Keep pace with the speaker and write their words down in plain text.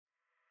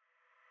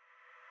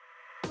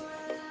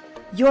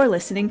You're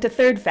listening to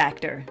Third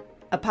Factor,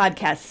 a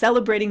podcast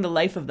celebrating the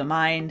life of the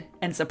mind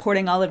and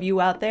supporting all of you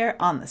out there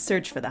on the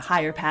search for the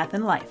higher path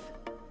in life.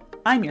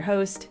 I'm your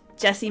host,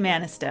 Jessie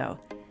Manistow,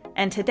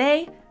 and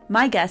today,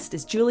 my guest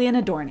is Julian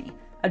Adorney,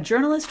 a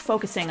journalist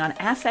focusing on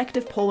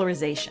affective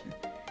polarization.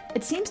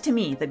 It seems to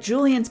me that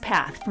Julian's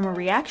path from a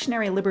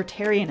reactionary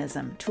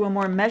libertarianism to a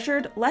more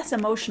measured, less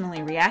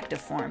emotionally reactive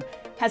form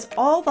has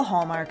all the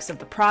hallmarks of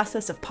the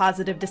process of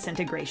positive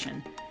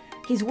disintegration.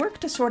 He's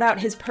worked to sort out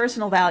his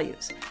personal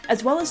values,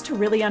 as well as to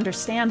really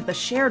understand the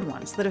shared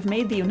ones that have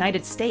made the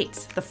United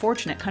States the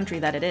fortunate country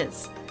that it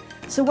is.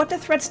 So what do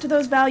threats to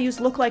those values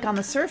look like on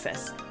the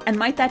surface? And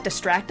might that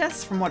distract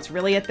us from what's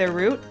really at their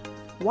root?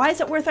 Why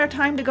is it worth our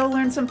time to go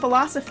learn some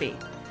philosophy?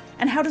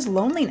 And how does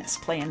loneliness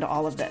play into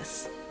all of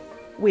this?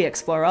 We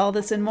explore all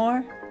this and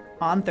more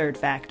on Third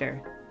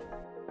Factor.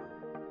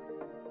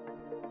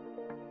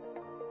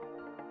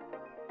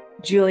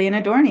 Julian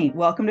Adorney,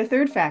 welcome to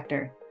Third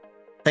Factor.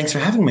 Thanks for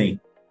having me.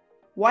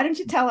 Why don't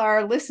you tell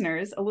our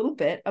listeners a little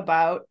bit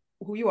about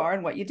who you are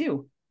and what you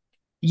do?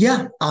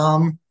 Yeah,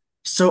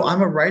 so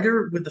I'm a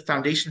writer with the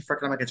Foundation for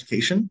Economic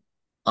Education.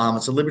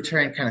 It's a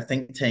libertarian kind of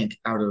think tank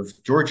out of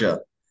Georgia.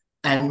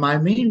 And my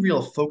main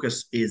real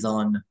focus is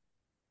on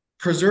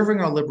preserving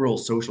our liberal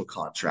social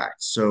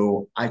contract.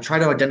 So I try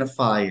to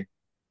identify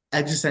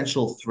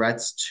existential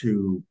threats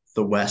to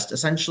the West,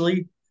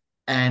 essentially.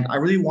 And I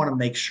really want to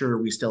make sure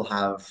we still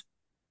have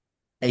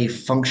a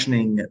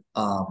functioning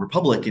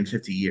republic in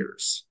 50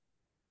 years.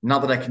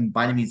 Not that I can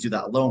by any means do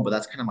that alone, but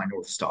that's kind of my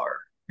North Star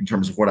in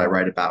terms of what I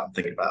write about and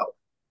think about.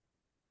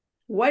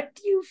 What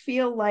do you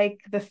feel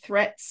like the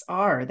threats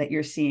are that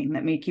you're seeing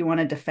that make you want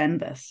to defend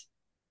this?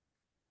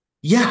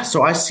 Yeah,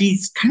 so I see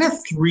kind of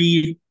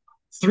three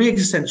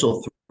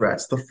existential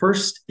threats. The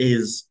first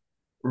is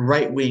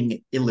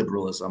right-wing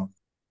illiberalism,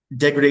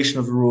 degradation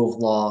of the rule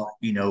of law,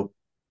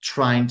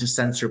 trying to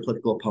censor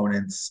political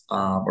opponents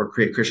or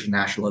create Christian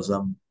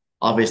nationalism.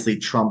 Obviously,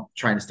 Trump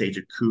trying to stage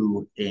a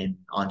coup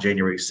on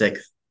January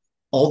 6th.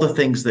 All the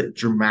things that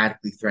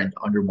dramatically threaten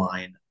to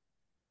undermine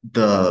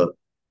the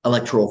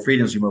electoral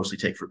freedoms we mostly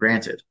take for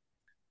granted.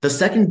 The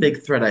second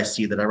big threat I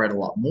see that I read a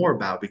lot more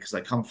about because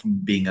I come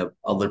from being a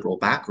liberal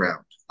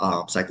background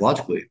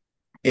psychologically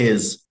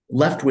is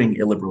left wing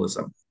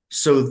illiberalism.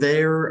 So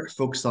they're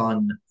focused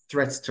on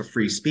threats to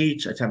free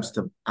speech, attempts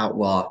to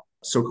outlaw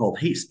so called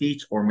hate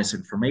speech or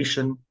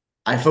misinformation.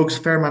 I focus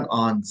a fair amount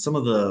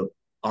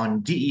on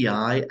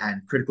DEI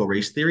and critical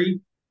race theory.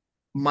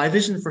 My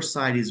vision for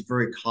society is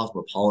very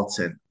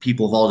cosmopolitan.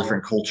 People of all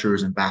different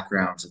cultures and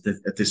backgrounds,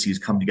 ethnicities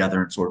come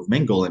together and sort of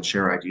mingle and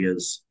share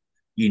ideas,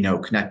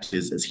 connect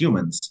as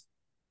humans.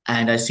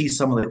 And I see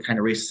some of the kind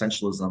of race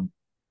essentialism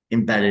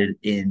embedded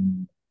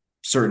in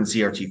certain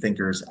CRT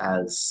thinkers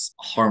as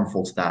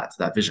harmful to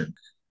that vision.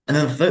 And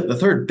then the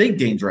third big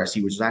danger I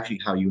see, which is actually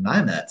how you and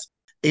I met,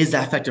 is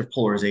affective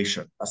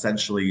polarization.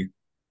 Essentially,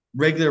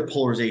 regular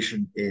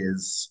polarization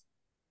is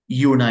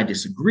you and I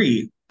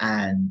disagree,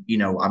 and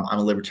I'm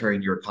a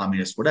libertarian, you're a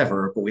communist,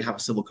 whatever, but we have a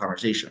civil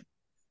conversation.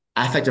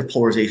 Affective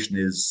polarization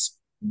is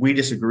we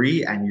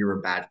disagree and you're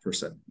a bad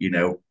person.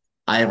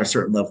 I have a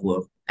certain level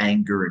of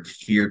anger and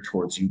fear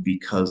towards you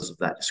because of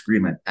that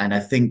disagreement. And I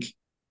think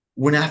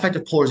when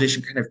affective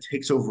polarization kind of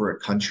takes over a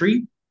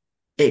country,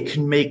 it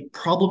can make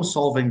problem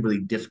solving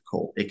really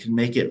difficult. It can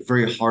make it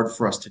very hard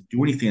for us to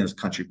do anything in this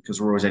country because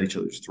we're always at each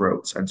other's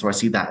throats. And so I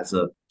see that as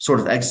a sort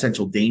of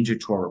existential danger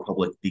to our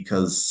republic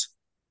because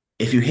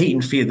if you hate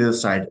and fear the other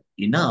side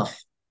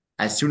enough,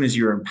 as soon as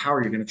you're in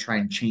power, you're going to try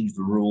and change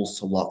the rules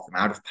to lock them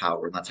out of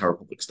power. And that's how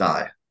republics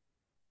die.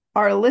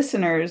 Our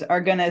listeners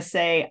are going to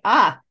say,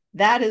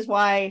 that is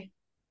why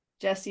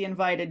Jessie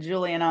invited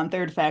Julian on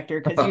Third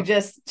Factor, because you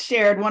just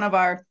shared one of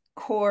our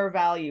core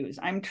values.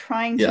 I'm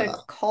trying to Yeah.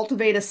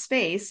 cultivate a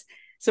space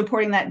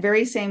supporting that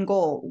very same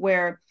goal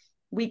where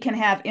we can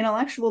have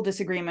intellectual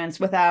disagreements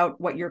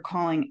without what you're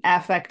calling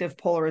affective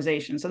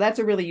polarization. So that's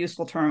a really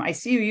useful term. I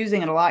see you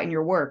using it a lot in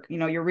your work.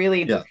 You're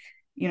really,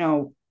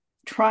 Yeah.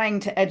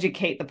 trying to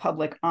educate the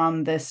public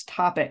on this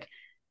topic.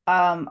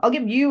 I'll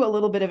give you a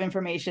little bit of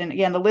information.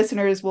 Again, the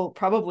listeners will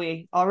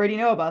probably already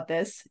know about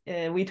this.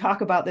 We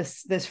talk about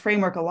this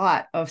framework a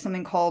lot of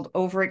something called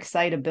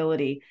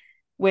overexcitability,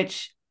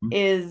 which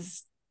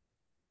is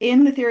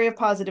in the theory of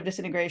positive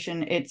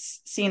disintegration. It's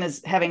seen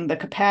as having the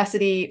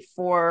capacity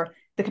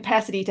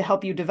to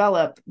help you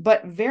develop,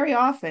 but very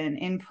often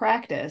in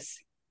practice,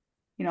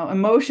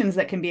 emotions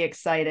that can be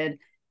excited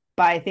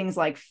by things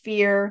like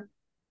fear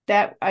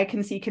that I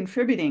can see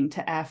contributing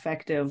to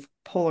affective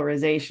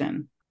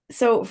polarization.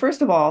 So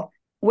first of all,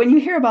 when you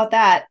hear about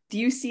that, do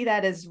you see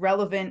that as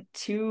relevant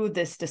to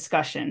this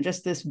discussion?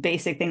 Just this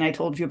basic thing I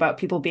told you about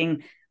people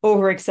being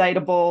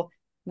overexcitable,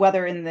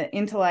 whether in the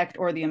intellect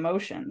or the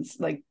emotions,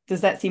 like,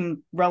 does that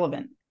seem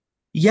relevant?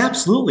 Yeah,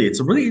 absolutely. It's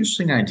a really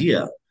interesting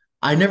idea.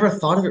 I never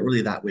thought of it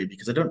really that way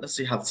because I don't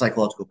necessarily have the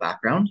psychological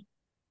background.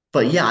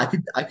 But yeah,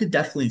 I could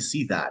definitely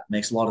see that.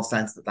 Makes a lot of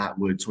sense that that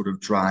would sort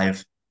of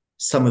drive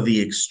some of the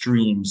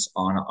extremes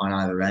on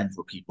either end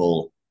where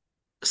people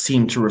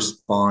seem to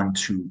respond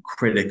to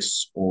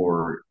critics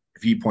or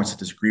viewpoints to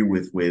disagree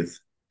with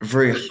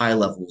very high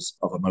levels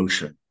of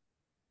emotion.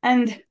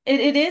 And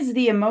it is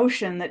the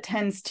emotion that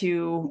tends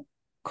to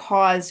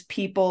cause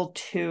people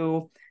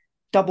to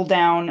double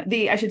down.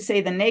 I should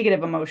say, the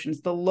negative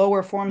emotions, the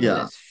lower forms of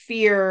Yeah. this: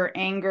 fear,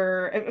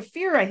 anger.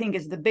 Fear, I think,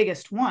 is the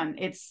biggest one.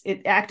 It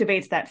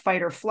activates that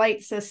fight or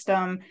flight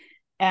system,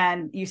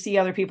 and you see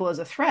other people as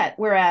a threat.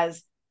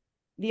 Whereas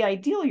the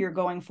ideal you're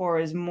going for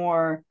is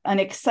more an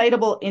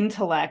excitable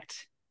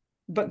intellect,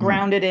 but Mhm.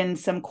 grounded in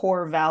some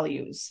core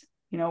values,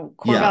 core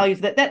Yeah.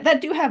 values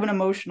that do have an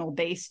emotional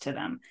base to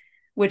them,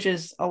 which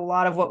is a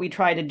lot of what we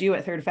try to do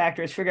at Third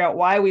Factor, is figure out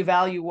why we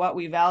value what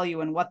we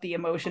value and what the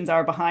emotions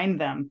are behind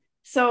them.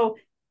 So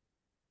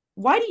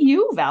why do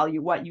you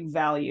value what you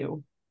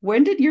value?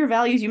 When did your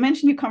values, you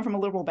mentioned you come from a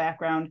liberal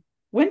background,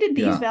 when did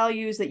these Yeah.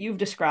 values that you've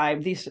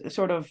described, these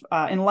sort of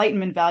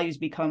enlightenment values,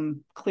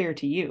 become clear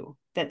to you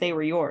that they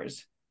were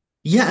yours?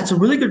 Yeah, it's a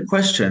really good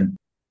question.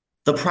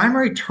 The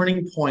primary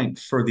turning point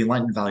for the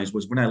Enlightened values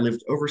was when I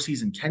lived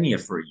overseas in Kenya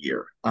for a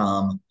year.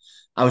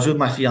 I was with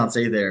my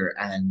fiance there,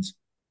 and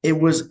it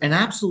was an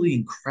absolutely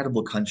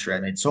incredible country. I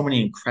made so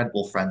many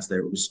incredible friends there.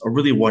 It was a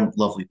really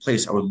lovely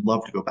place. I would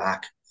love to go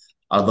back.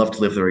 I'd love to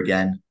live there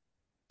again.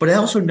 But I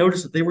also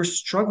noticed that they were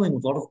struggling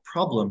with a lot of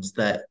problems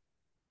that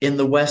in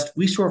the West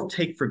we sort of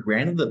take for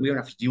granted that we don't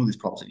have to deal with these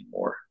problems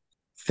anymore.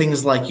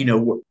 Things like,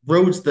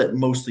 roads that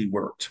mostly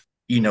worked.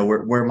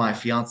 Where my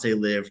fiance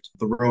lived,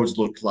 the roads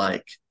looked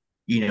like,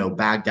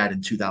 Baghdad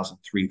in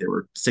 2003. There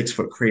were 6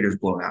 foot craters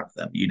blown out of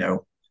them,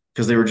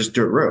 because they were just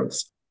dirt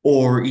roads.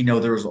 Or,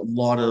 there was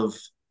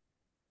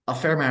a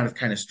fair amount of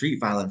kind of street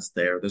violence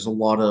there. There's a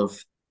lot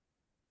of,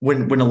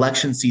 when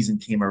election season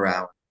came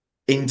around,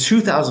 in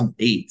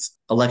 2008,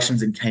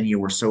 elections in Kenya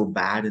were so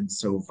bad and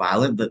so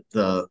violent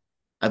that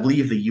I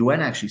believe the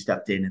UN actually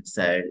stepped in and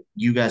said,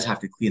 you guys have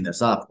to clean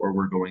this up or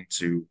we're going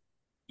to,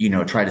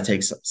 try to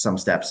take some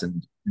steps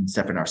and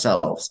step in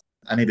ourselves.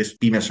 I may be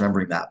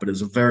misremembering that, but it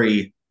was a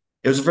very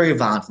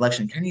violent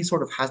election. Kenya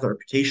sort of has that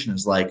reputation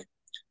as like,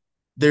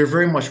 they're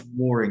very much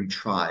warring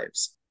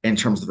tribes in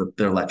terms of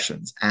their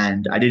elections.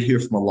 And I did hear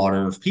from a lot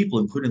of people,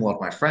 including a lot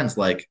of my friends,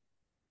 like,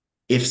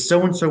 if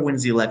so and so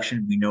wins the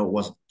election, we know it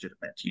wasn't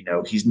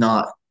legitimate. He's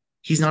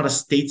not a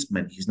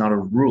statesman, he's not a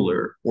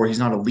ruler, or he's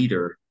not a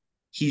leader.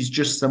 He's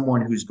just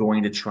someone who's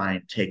going to try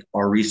and take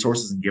our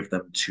resources and give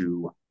them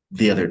to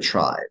the other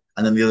tribe.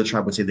 And then the other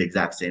tribe would say the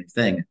exact same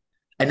thing.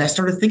 And I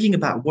started thinking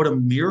about what a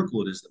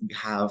miracle it is that we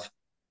have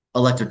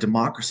elective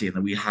democracy and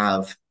that we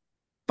have,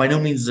 by no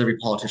means is every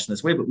politician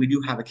this way, but we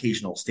do have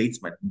occasional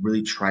statesmen who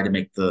really try to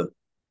make the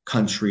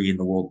country and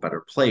the world a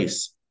better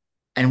place.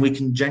 And we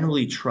can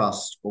generally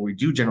trust, or we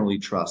do generally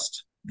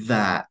trust,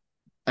 that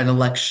an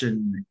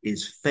election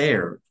is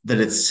fair, that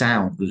it's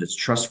sound, that it's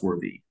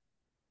trustworthy.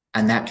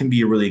 And that can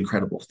be a really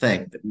incredible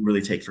thing that we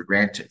really take for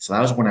granted. So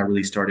that was when I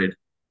really started,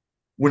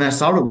 when I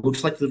saw what it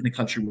looks like to live in a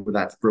country where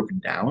that's broken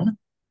down,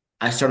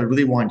 I started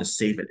really wanting to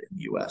save it in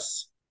the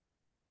US.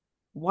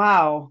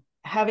 Wow.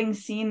 Having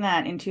seen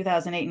that in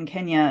 2008 in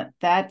Kenya,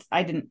 that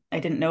I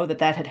didn't know that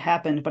that had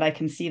happened, but I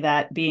can see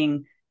that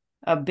being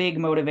a big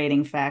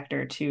motivating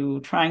factor to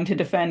trying to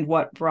defend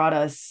what brought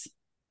us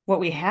what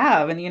we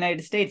have in the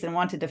United States, and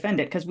want to defend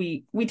it, because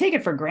we take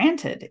it for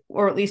granted,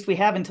 or at least we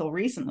have until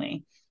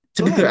recently.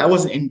 To Go be clear, ahead. I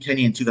wasn't in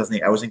Kenya in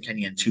 2008. I was in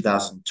Kenya in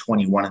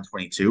 2021 and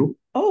 22.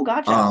 Oh,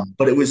 gotcha.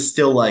 But it was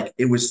still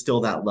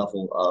that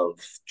level of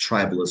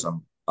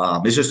tribalism.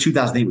 It's just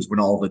 2008 was when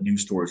all the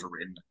news stories were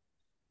written.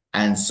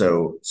 And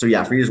so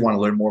yeah, if you just want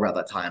to learn more about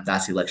that time,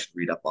 that's the election to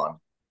read up on.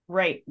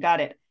 Right,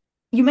 got it.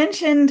 You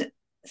mentioned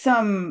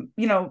some,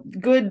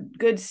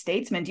 good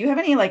statesmen. Do you have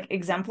any like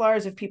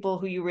exemplars of people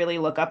who you really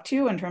look up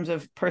to in terms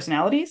of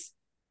personalities?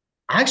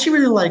 I actually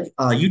really like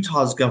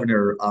Utah's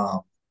governor,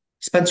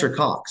 Spencer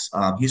Cox.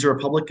 He's a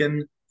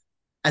Republican,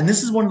 and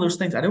this is one of those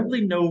things. I don't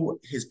really know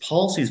his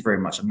policies very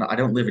much. I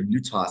don't live in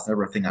Utah. It's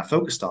never a thing I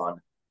focused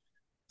on.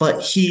 But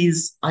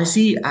I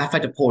see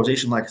affective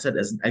polarization, like I said,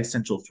 as an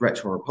existential threat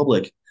to our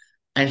republic.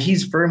 And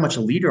he's very much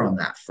a leader on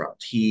that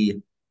front.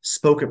 He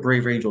spoke at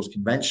Brave Angels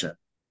convention.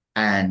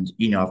 And,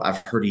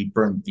 I've heard he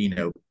burned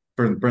the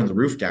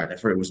roof down.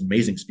 I've heard it was an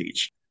amazing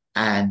speech.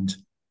 And,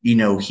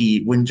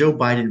 when Joe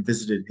Biden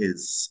visited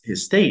his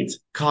state,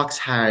 Cox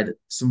had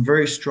some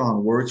very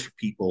strong words for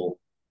people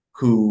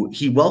who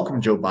he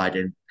welcomed Joe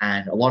Biden.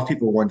 And a lot of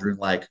people were wondering,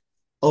 like,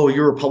 oh,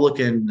 you're a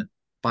Republican,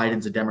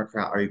 Biden's a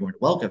Democrat. Are you going to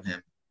welcome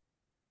him?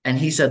 And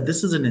he said,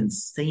 this is an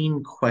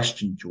insane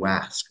question to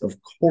ask. Of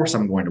course,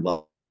 I'm going to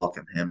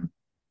welcome him.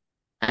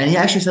 And he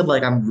actually said,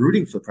 like, I'm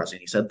rooting for the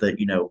president. He said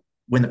that,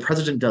 when the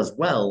president does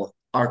well,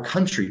 our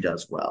country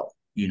does well.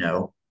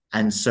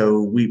 And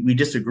so we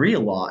disagree a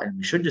lot and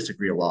we should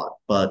disagree a lot.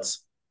 But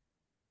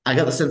I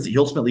got the sense that he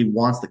ultimately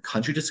wants the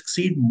country to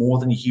succeed more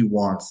than he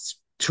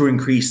wants to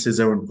increase his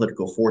own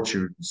political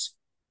fortunes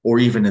or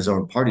even his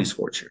own party's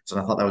fortunes. And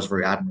I thought that was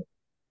very admirable.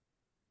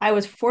 I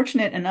was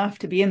fortunate enough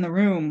to be in the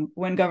room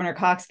when Governor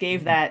Cox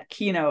gave that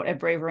keynote at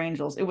Braver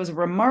Angels. It was a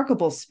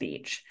remarkable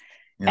speech.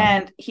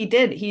 Yeah. And he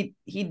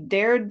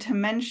dared to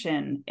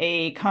mention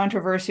a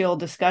controversial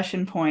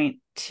discussion point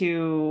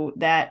to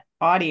that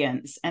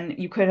audience, and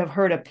you could have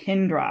heard a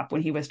pin drop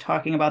when he was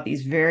talking about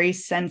these very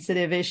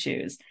sensitive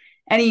issues.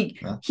 And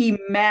Yeah. he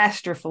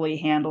masterfully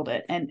handled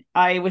it. And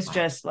I was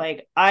just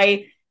like,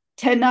 I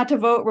tend not to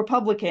vote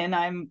Republican.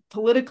 I'm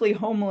politically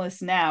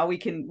homeless now. We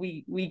could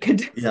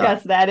Yeah.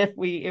 discuss that if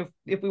we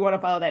want to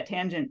follow that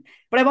tangent.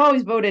 But I've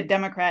always voted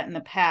Democrat in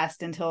the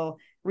past until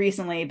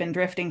recently. Been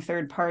drifting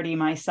third party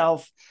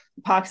myself,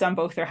 pox on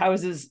both their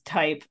houses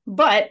type.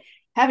 But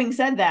having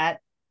said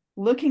that,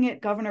 looking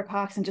at Governor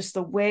Cox and just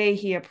the way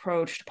he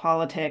approached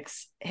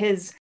politics,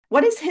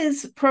 what is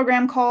his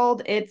program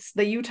called? It's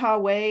the Utah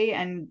Way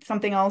and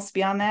something else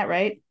beyond that,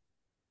 right?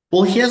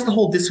 Well, he has the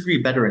whole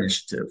Disagree Better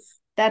initiative.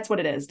 That's what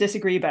it is.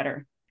 Disagree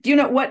Better. Do you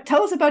know what?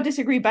 Tell us about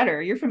Disagree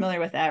Better. You're familiar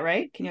with that,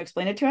 right? Can you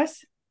explain it to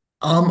us?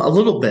 A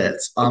little bit.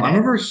 I Okay.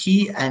 remember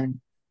he and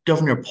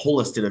Governor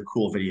Polis did a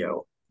cool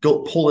video.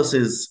 Polis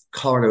is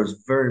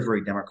Colorado's very,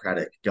 very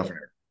Democratic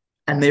governor.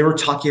 And they were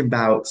talking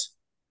about,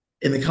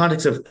 in the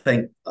context of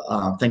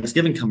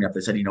Thanksgiving coming up,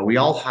 they said, we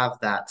all have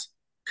that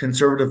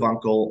conservative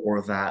uncle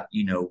or that,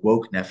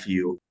 woke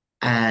nephew.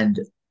 And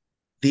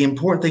the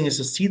important thing is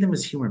to see them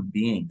as human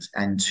beings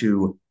and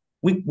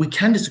we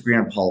can disagree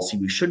on policy.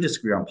 We should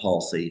disagree on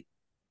policy,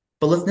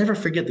 but let's never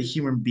forget the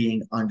human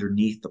being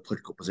underneath the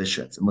political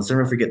positions. And let's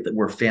never forget that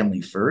we're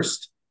family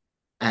first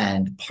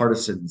and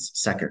partisans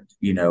second,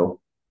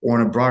 or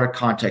in a broader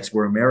context,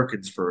 we're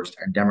Americans first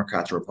and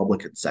Democrats or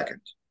Republicans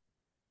second.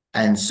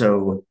 And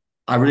so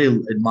I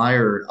really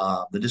admire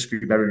the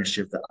Disagree Better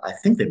initiative that I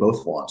think they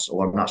both launched,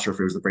 although I'm not sure if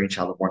it was the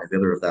brainchild of one or the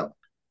other of them.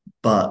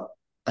 But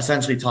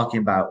essentially talking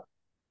about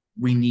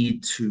we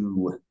need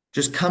to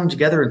just come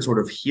together and sort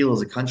of heal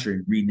as a country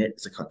and reknit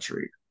as a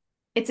country.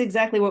 It's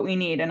exactly what we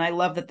need. And I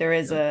love that there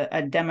is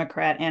a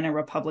Democrat and a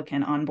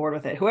Republican on board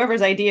with it.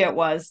 Whoever's idea it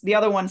was, the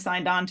other one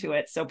signed on to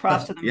it. So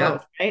props to them Yeah,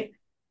 both, right?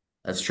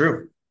 that's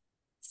true.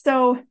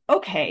 So,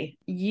 okay,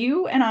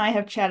 you and I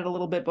have chatted a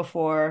little bit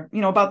before,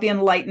 about the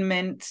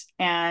Enlightenment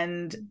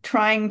and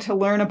trying to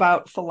learn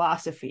about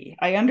philosophy.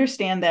 I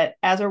understand that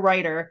as a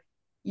writer,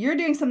 you're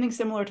doing something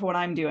similar to what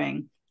I'm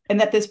doing and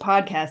that this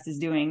podcast is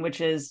doing,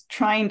 which is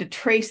trying to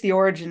trace the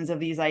origins of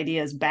these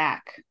ideas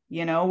back.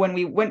 When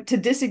we went to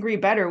Disagree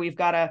Better, we've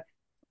got to,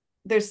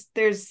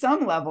 there's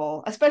some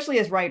level, especially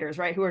as writers,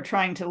 right, who are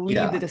trying to lead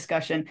the Yeah.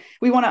 discussion.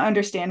 We want to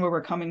understand where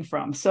we're coming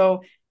from.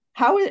 So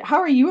how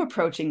are you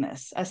approaching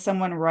this as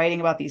someone writing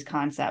about these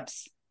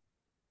concepts?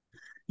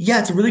 Yeah,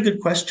 it's a really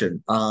good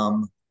question.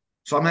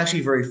 So I'm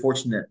actually very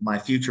fortunate. My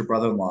future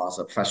brother-in-law is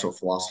a professional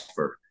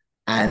philosopher.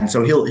 And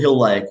so he'll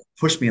like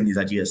push me on these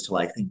ideas to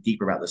like think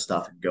deeper about this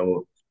stuff and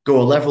go a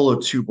level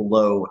or two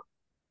below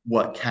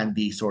what can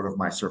be sort of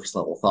my surface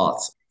level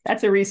thoughts.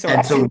 That's a And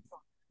resource. so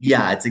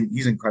yeah,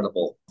 he's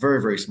incredible.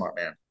 Very, very smart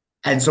man.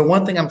 And so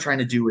one thing I'm trying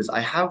to do is I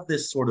have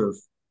this sort of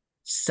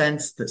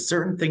sense that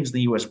certain things in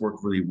the US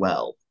work really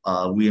well.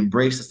 We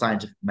embrace the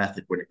scientific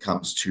method when it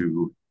comes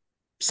to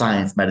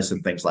science,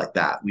 medicine, things like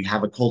that. We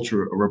have a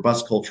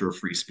robust culture of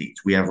free speech.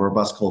 We have a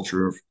robust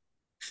culture of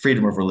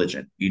freedom of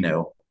religion.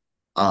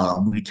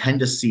 We tend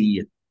to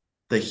see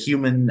the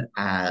human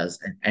as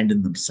an end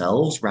in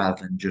themselves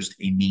rather than just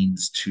a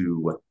means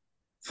to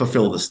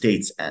fulfill the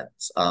state's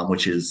ends,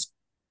 which is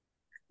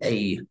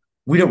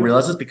we don't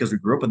realize this because we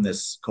grew up in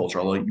this culture,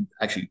 although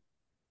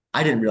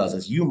I didn't realize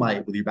this. You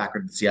might, with your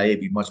background in the CIA,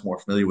 be much more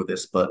familiar with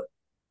this, but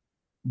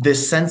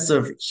this sense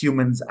of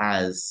humans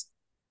as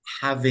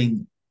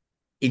having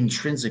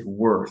intrinsic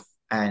worth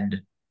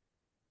and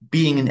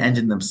being an end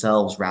in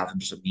themselves rather than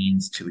just a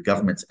means to the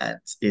government's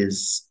ends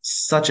is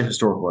such a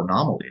historical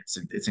anomaly.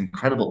 It's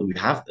incredible that we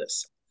have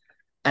this.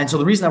 And so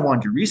the reason I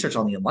wanted to do research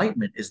on the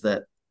Enlightenment is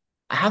that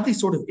I have these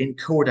sort of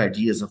inchoate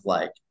ideas of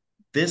like,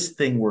 this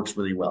thing works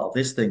really well,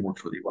 this thing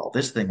works really well,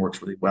 this thing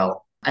works really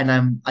well.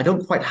 And I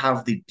don't quite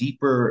have the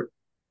deeper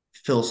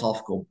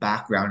philosophical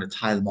background to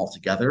tie them all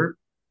together,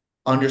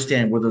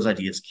 understand where those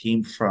ideas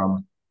came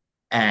from,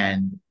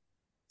 and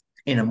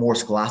in a more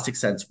scholastic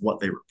sense, what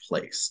they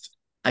replaced.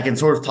 I can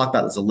sort of talk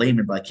about it as a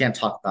layman, but I can't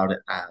talk about it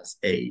as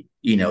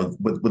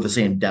with the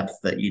same depth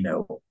that,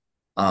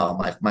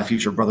 my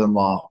future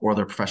brother-in-law or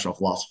other professional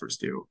philosophers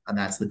do. And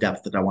that's the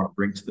depth that I want to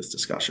bring to this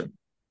discussion.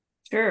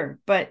 Sure.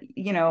 But,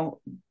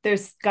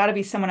 there's got to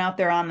be someone out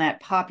there on that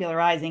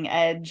popularizing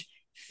edge,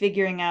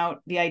 figuring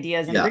out the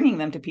ideas and Yeah. bringing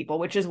them to people,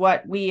 which is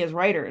what we as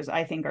writers,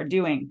 I think, are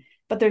doing.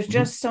 But there's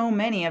just so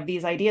many of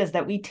these ideas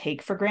that we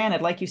take for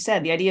granted. Like you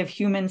said, the idea of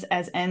humans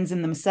as ends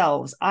in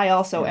themselves. I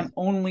also am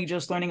only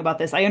just learning about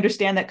this. I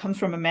understand that comes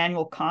from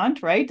Immanuel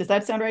Kant, right? Does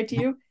that sound right to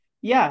you?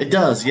 Yeah. It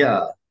does,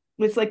 yeah.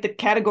 It's like the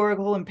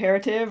categorical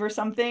imperative or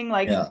something.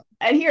 Like, Yeah.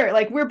 and here,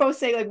 like we're both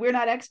saying, like, we're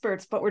not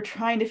experts, but we're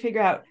trying to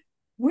figure out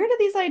where do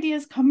these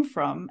ideas come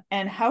from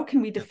and how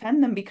can we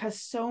defend them?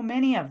 Because so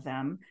many of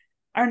them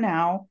are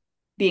now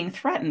being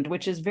threatened,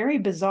 which is very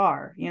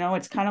bizarre.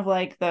 It's kind of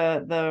like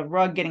the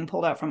rug getting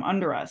pulled out from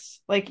under us.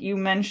 Like you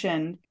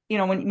mentioned,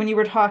 when you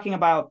were talking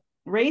about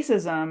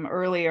racism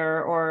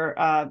earlier or,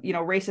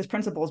 racist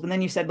principles, but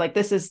then you said like,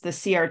 this is the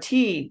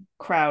CRT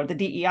crowd, the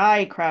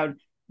DEI crowd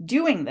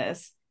doing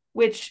this.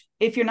 which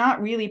if you're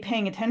not really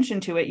paying attention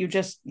to it,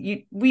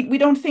 we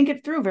don't think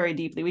it through very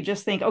deeply. We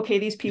just think, okay,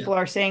 these Yeah. people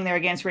are saying they're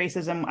against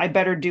racism. I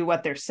better do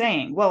what they're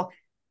saying. Well,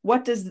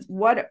 what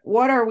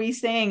are we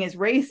saying is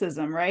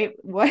racism, right?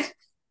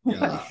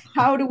 Yeah.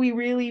 How do we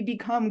really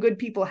become good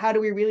people? How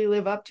do we really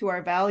live up to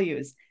our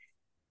values?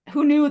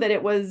 Who knew that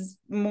it was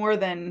more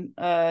than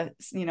a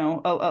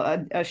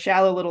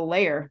shallow little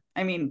layer?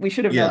 I mean, we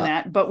should have known Yeah.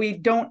 that, but we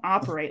don't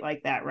operate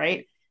like that,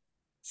 right?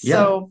 Yeah.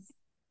 So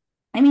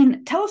I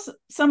mean, tell us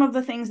some of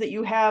the things that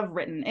you have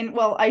written. And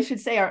well, I should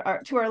say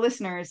to our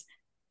listeners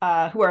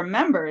who are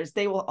members,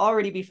 they will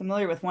already be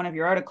familiar with one of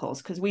your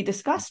articles because we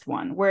discussed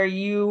one where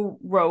you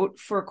wrote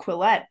for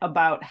Quillette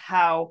about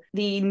how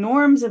the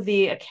norms of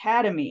the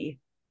academy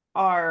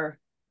are,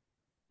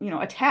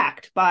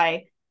 attacked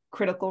by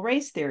critical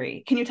race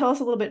theory. Can you tell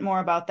us a little bit more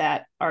about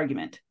that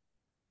argument?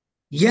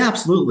 Yeah,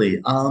 absolutely.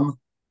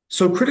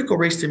 So critical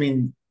race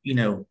theory,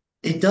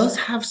 it does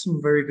have some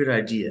very good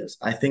ideas.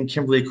 I think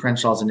Kimberly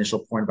Crenshaw's initial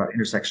point about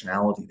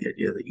intersectionality, the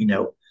idea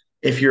that,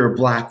 if you're a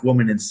Black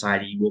woman in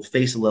society, you will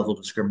face a level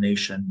of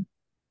discrimination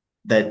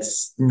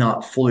that's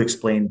not fully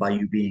explained by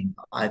you being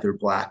either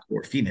Black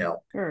or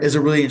female, Sure. is a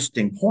really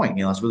interesting point.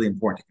 It's really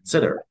important to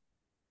consider.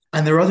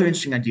 And there are other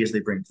interesting ideas they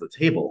bring to the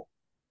table.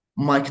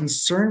 My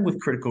concern with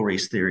critical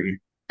race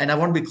theory, and I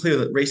want to be clear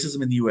that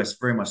racism in the US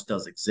very much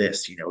does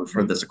exist. We've heard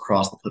Mm-hmm. this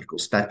across the political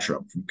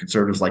spectrum, from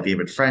conservatives like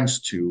David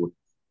French to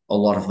a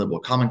lot of liberal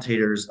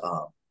commentators.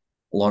 A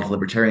lot of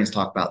libertarians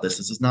talk about this.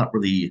 This is not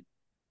really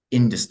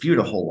in dispute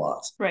a whole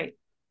lot. Right.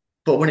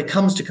 But when it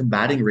comes to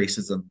combating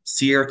racism,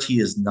 CRT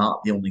is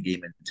not the only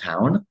game in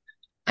town,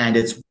 and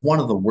it's one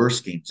of the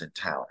worst games in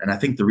town. And I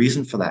think the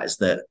reason for that is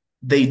that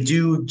they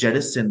do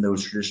jettison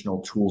those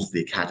traditional tools of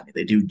the academy.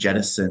 They do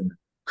jettison.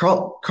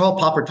 Karl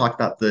Popper talked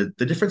about the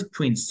difference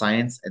between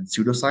science and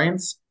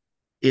pseudoscience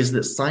is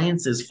that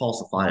science is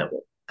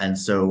falsifiable. And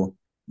so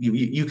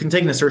you can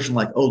take an assertion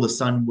like, oh, the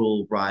sun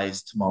will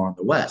rise tomorrow in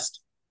the west.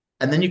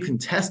 And then you can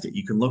test it.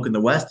 You can look in the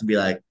west and be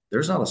like,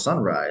 there's not a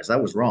sunrise.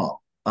 That was wrong.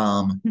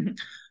 Um,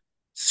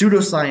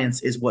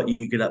 Pseudoscience is what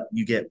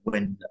you get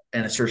when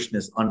an assertion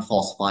is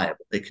unfalsifiable.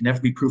 It can never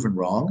be proven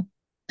wrong.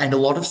 And a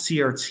lot of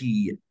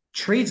CRT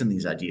trades in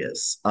these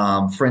ideas.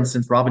 For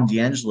instance, Robin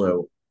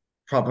DiAngelo,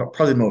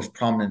 probably the most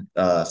prominent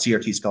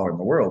CRT scholar in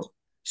the world,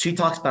 she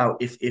talks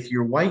about if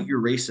you're white,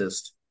 you're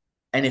racist.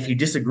 And if you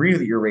disagree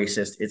that you're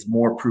racist, it's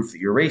more proof that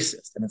you're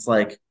racist. And it's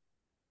like,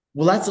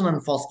 well, that's an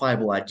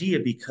unfalsifiable idea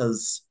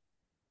because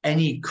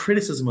any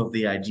criticism of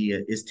the idea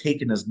is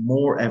taken as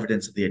more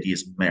evidence of the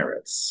idea's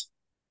merits.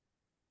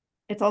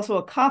 It's also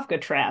a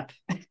Kafka trap,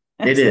 It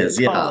as they is,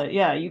 call yeah. it.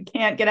 Yeah, you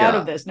can't get out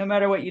of Yeah, this no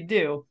matter what you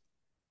do.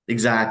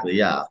 exactly.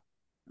 Yeah.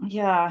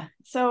 Yeah.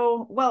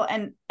 So, well,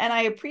 and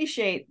I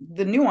appreciate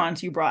the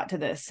nuance you brought to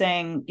this,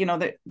 saying,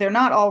 that they're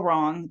not all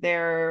wrong.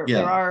 There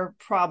Yeah. are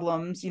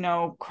problems,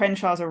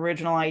 Crenshaw's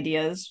original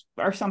ideas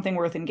are something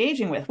worth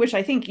engaging with, which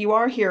I think you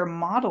are here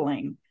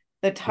modeling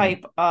the Mhm.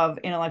 type of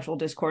intellectual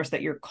discourse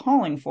that you're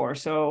calling for.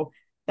 So Well,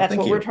 that's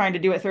thank what we're you. trying to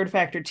do at Third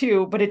Factor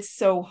too, but it's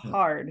so Yeah.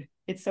 hard.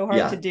 It's so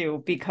hard to Yeah.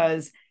 do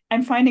because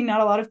I'm finding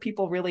not a lot of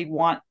people really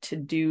want to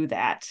do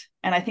that.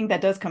 And I think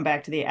that does come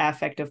back to the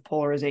affective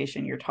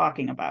polarization you're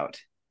talking about.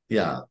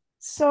 Yeah.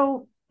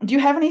 So, do you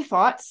have any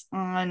thoughts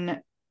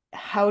on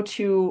how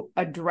to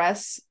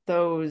address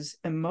those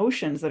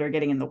emotions that are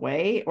getting in the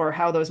way or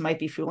how those might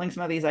be fueling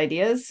some of these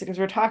ideas? Because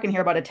we're talking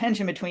here about a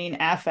tension between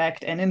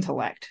affect and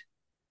intellect.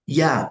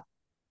 Yeah.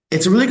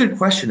 It's a really good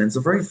question. It's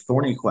a very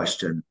thorny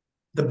question.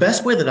 The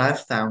best way that I've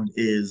found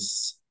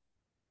is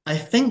I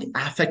think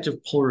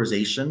affective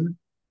polarization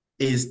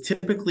is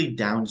typically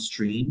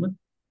downstream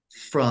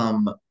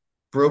from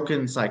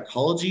broken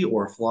psychology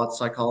or flawed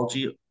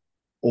psychology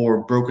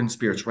or broken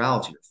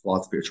spirituality or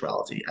flawed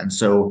spirituality. And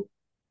so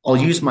I'll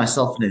use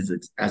myself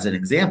as an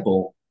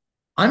example.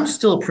 I'm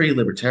still a pretty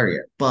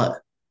libertarian,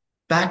 but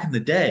back in the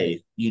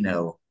day,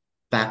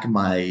 back in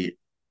my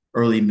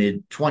early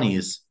mid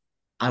 20s,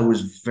 I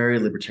was very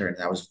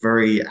libertarian. I was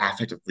very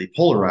affectively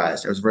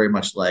polarized. I was very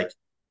much like,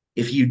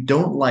 if you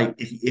like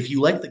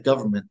the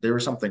government, there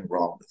is something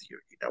wrong with you.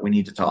 We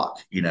need to talk.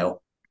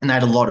 And I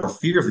had a lot of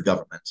fear of the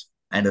government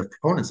and of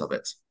proponents of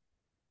it.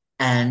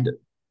 And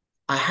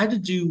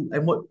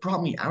and what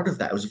brought me out of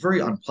that, it was a very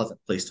unpleasant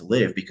place to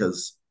live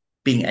because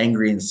being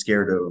angry and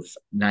scared of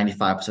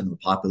 95% of the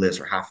populace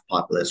or half the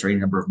populace or any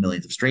number of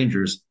millions of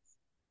strangers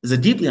is a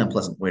deeply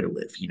unpleasant way to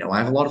live. I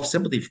have a lot of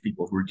sympathy for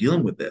people who are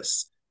dealing with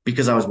this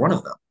because I was one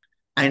of them.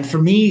 And for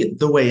me,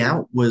 the way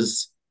out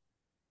was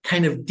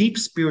kind of deep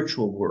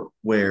spiritual work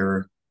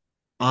where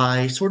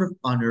I sort of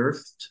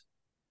unearthed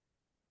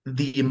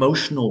the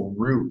emotional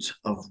root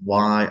of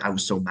why I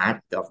was so mad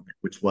at the government,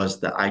 which was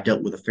that I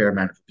dealt with a fair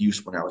amount of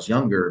abuse when I was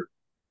younger.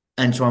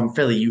 And so I'm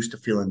fairly used to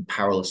feeling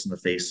powerless in the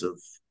face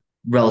of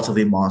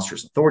relatively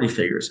monstrous authority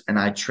figures. And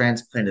I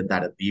transplanted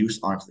that abuse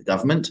onto the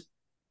government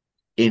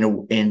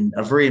in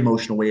a very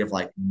emotional way of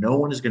like, no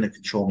one is going to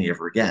control me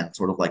ever again,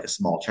 sort of like a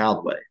small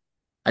child way.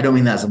 I don't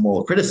mean that as a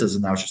moral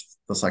criticism. That was just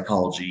the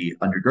psychology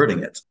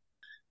undergirding it.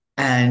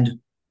 And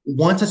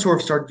once I sort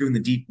of started doing the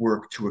deep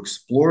work to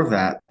explore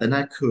that, then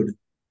I could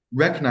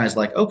recognize,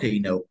 like,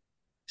 okay,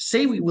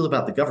 say we will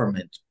about the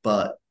government,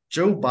 but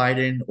Joe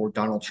Biden or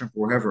Donald Trump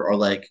or whoever are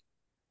like,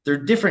 they're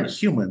different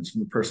humans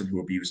from the person who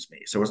abused me.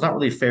 So it's not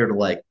really fair to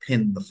like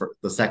pin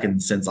the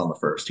second sins on the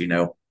first.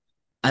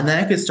 And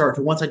then I could start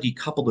to, once I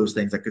decouple those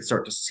things, I could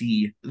start to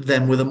see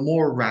them with a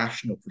more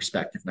rational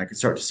perspective. And I could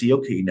start to see,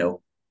 okay,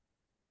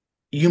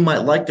 you might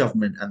like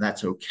government and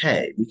that's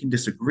okay. We can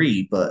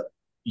disagree, but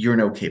you're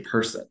an okay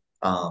person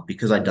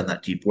because I've done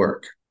that deep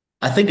work.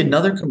 I think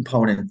another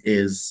component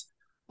is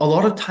a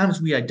lot of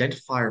times we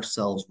identify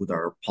ourselves with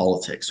our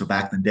politics. So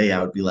back in the day,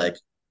 I would be like,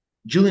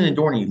 Julian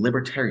Adorney,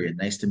 libertarian,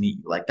 nice to meet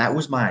you. Like that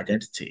was my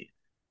identity.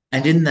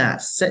 And in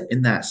that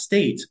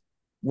state,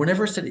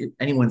 whenever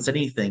anyone said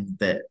anything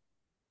that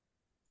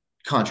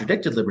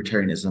contradicted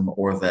libertarianism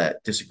or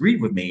that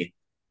disagreed with me,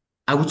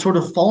 I would sort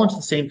of fall into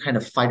the same kind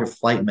of fight or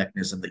flight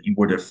mechanism that you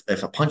would if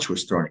a punch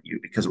was thrown at you,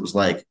 because it was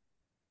like,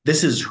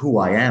 this is who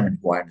I am and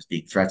who I am is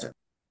being threatened.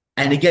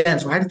 And again,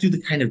 so I had to do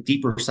the kind of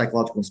deeper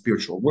psychological and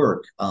spiritual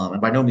work.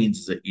 And by no means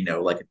is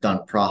it, like a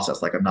done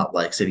process. Like I'm not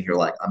like sitting here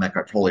like I'm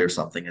Eckhart Tolle or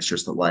something. It's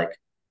just that like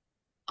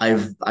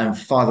I'm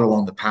farther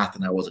along the path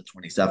than I was at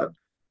 27.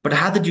 But I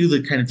had to do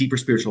the kind of deeper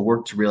spiritual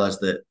work to realize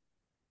that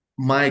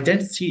my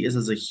identity is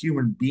as a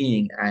human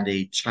being and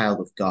a child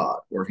of God,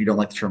 or if you don't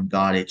like the term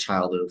God, a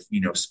child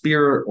of,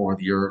 spirit or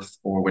the earth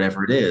or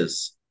whatever it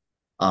is,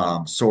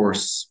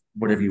 source,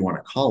 whatever you want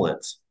to call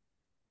it.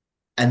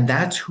 And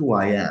that's who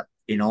I am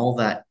in all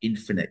that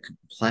infinite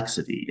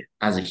complexity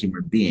as a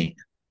human being.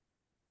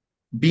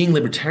 Being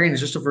libertarian is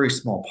just a very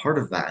small part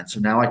of that. And so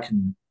now I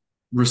can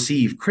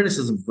receive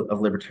criticism of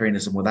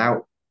libertarianism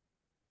without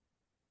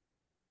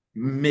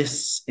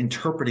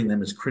misinterpreting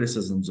them as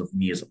criticisms of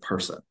me as a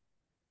person.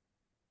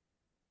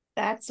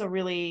 That's a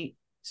really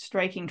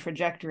striking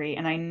trajectory.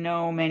 And I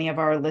know many of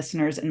our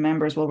listeners and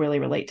members will really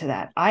relate to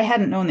that. I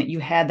hadn't known that you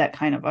had that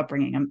kind of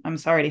upbringing. I'm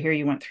sorry to hear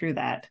you went through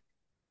that.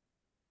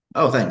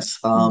 Oh, thanks.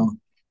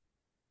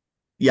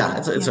 Yeah,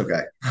 it's Yeah.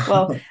 okay.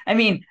 Well, I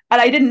mean,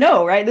 and I didn't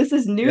know, right? This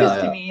is news Yeah,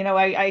 to yeah,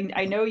 me.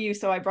 I know you,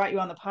 so I brought you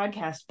on the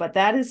podcast, but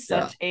that is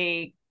yeah, such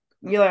a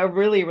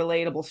really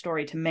relatable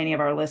story to many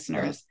of our yeah.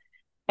 listeners.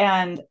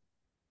 And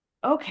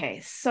okay,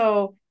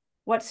 so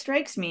what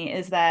strikes me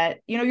is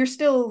that you're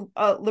still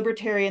a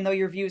libertarian, though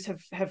your views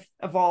have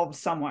evolved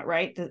somewhat,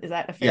 right? Is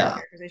that a fair Yeah.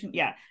 characterization?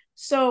 Yeah.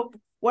 So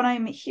what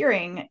I'm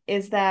hearing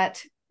is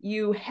that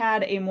you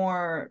had a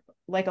more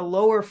like a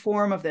lower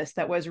form of this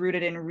that was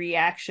rooted in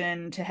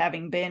reaction to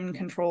having been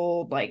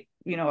controlled, like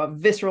a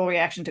visceral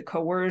reaction to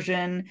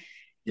coercion.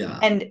 Yeah.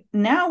 And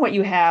now what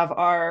you have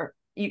are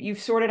you've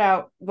sorted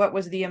out what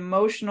was the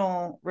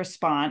emotional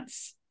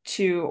response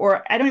to,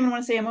 or I don't even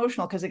want to say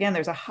emotional, because again,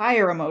 there's a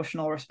higher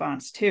emotional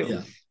response too,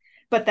 Yeah.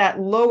 but that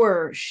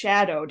lower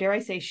shadow, dare I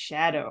say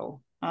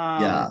shadow,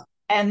 Yeah.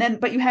 and then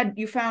but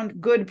you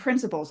found good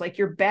principles, like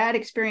your bad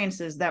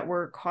experiences that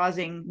were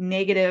causing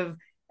negative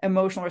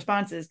emotional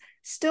responses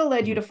still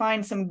led you Mhm. to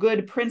find some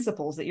good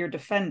principles that you're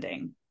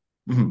defending.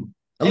 Mhm.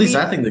 At I least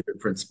mean, I think they're good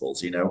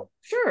principles.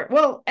 sure.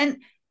 Well, and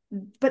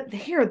but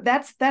here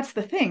that's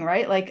the thing,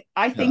 right? Like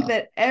I think Yeah.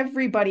 that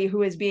everybody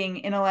who is being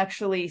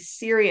intellectually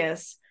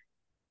serious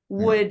Yeah.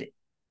 would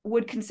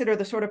would consider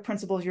the sort of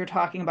principles you're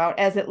talking about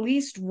as at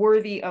least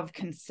worthy of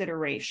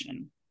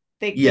consideration.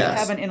 They have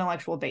Yes. an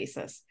intellectual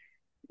basis.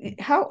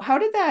 How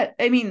did that,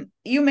 I mean,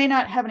 you may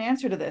not have an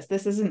answer to this.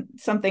 This isn't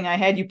something I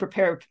had you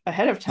prepare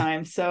ahead of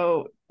time.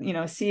 So,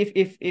 see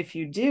if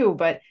you do,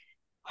 but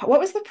what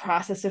was the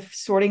process of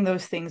sorting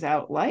those things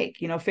out, like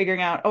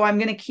figuring out, oh, I'm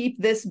going to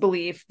keep this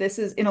belief, this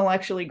is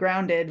intellectually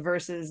grounded,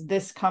 versus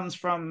this comes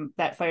from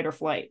that fight or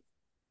flight?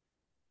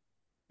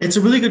 It's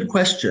a really good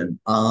question.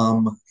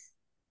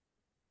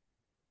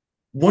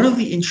 One of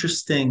the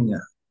interesting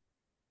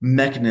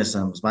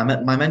mechanisms, my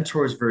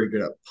mentor is very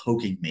good at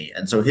poking me.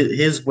 And so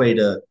his way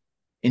to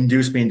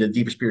induce me into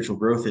deeper spiritual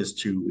growth is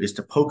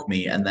to poke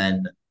me. And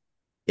then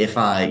if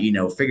I,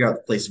 figure out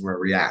the places where I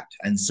react.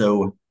 And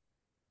so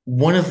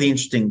one of the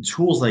interesting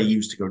tools I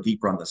used to go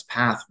deeper on this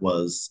path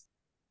was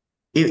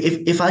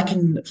if I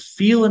can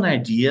feel an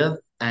idea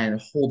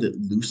and hold it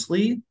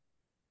loosely,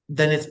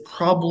 then it's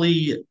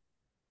probably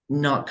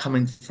not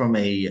coming from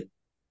a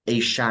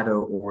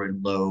shadow or a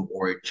low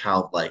or a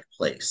childlike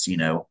place.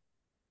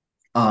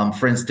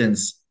 For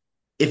instance,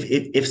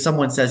 if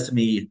someone says to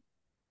me,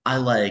 I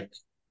like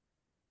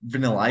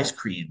vanilla ice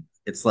cream,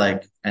 it's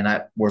like,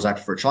 whereas I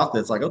prefer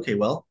chocolate, it's like, okay,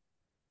 well,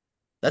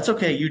 that's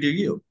okay. You do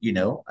you.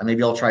 And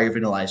maybe I'll try your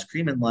vanilla ice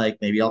cream and like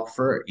maybe I'll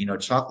prefer,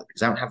 chocolate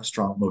because I don't have a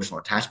strong emotional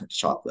attachment to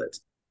chocolate.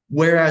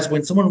 Whereas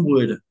when someone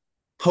would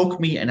poke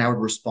me and I would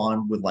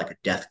respond with like a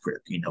death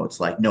grip, it's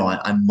like, no,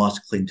 I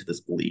must cling to this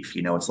belief.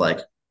 It's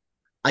like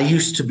I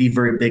used to be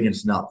very big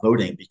into not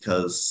voting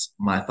because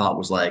my thought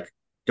was like,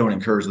 don't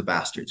encourage the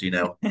bastards.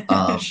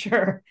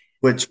 Sure.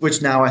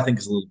 Which now I think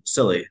is a little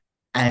silly.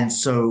 And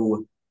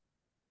so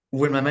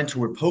when my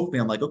mentor would poke me,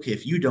 I'm like, okay,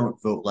 if you don't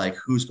vote, like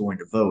who's going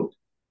to vote?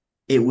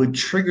 It would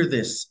trigger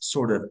this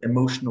sort of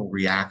emotional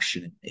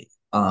reaction in me.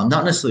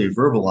 Not necessarily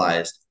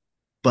verbalized,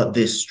 but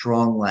this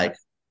strong like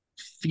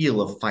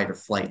feel of fight or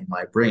flight in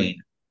my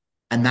brain.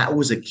 And that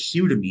was a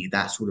cue to me,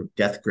 that sort of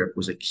death grip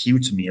was a cue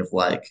to me of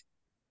like,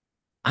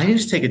 I need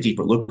to take a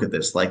deeper look at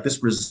this. Like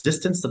this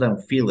resistance that I'm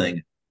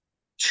feeling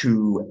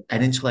to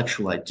an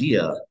intellectual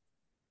idea,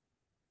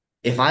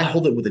 if I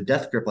hold it with a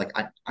death grip, like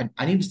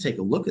I need to take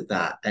a look at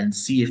that and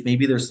see if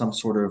maybe there's some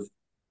sort of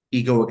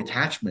egoic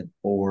attachment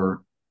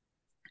or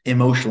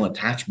emotional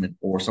attachment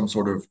or some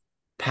sort of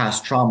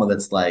past trauma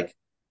that's like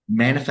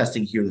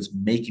manifesting here that's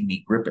making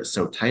me grip it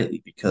so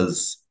tightly.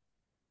 Because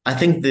I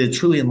think the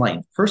truly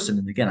enlightened person,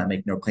 and again, I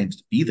make no claims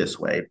to be this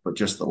way, but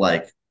just the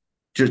like,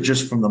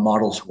 just from the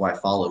models who I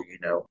follow,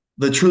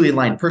 the truly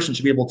enlightened person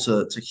should be able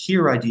to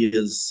hear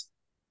ideas,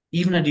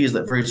 even ideas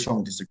that very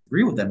strongly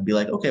disagree with them, and be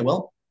like, okay,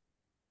 well,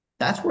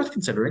 that's worth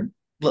considering.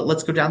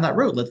 Let's go down that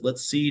road.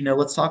 Let's see,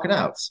 let's talk it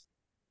out.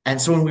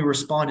 And so when we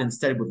respond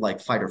instead with like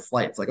fight or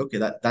flight, it's like, okay,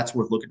 that's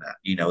worth looking at.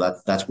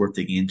 That's worth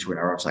digging into in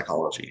our own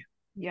psychology.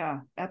 Yeah,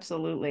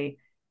 absolutely.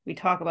 We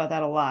talk about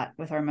that a lot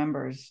with our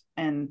members.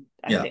 And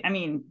Yeah. I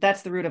mean,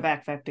 that's the root of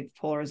affective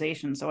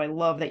polarization. So I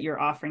love that you're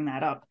offering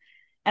that up.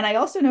 And I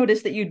also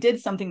noticed that you did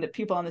something that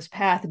people on this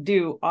path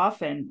do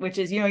often, which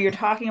is, you're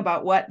talking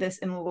about what this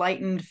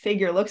enlightened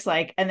figure looks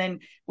like. And then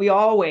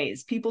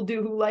people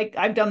do who like,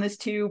 I've done this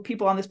too.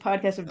 People on this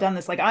podcast have done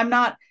this. Like, I'm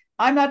not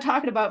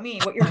talking about me.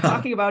 What you're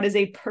talking about is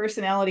a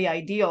personality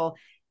ideal.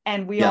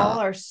 And we all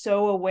Yeah. are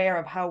so aware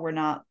of how we're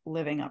not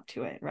living up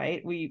to it,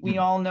 right? We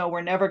all know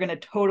we're never going to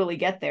totally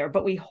get there,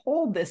 but we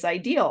hold this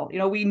ideal.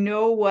 We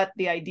know what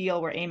the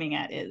ideal we're aiming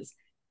at is.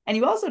 And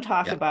you also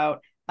talked Yeah.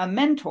 about a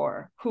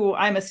mentor who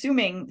I'm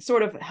assuming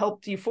sort of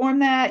helped you form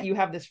that. You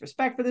have this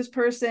respect for this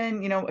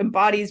person,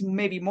 embodies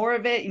maybe more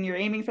of it, and you're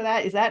aiming for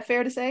that. Is that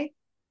fair to say?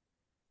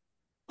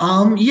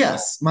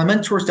 Yes, my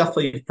mentor is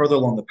definitely further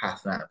along the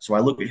path than I am. So I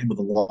look at him with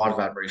a lot of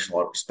admiration, a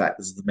lot of respect.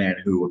 This is the man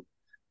who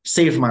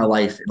saved my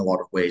life in a lot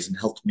of ways and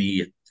helped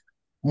me,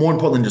 more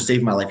important than just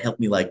save my life,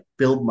 helped me like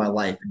build my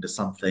life into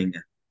something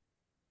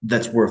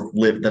that's worth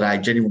live that I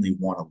genuinely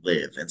want to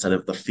live instead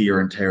of the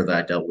fear and terror that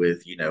I dealt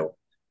with,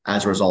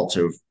 as a result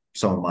of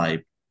some of my,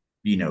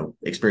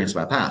 experience in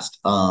my past.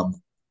 I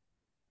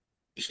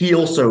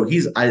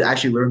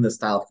actually learned this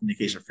style of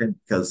communication from him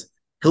because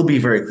he'll be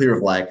very clear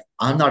of like,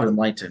 I'm not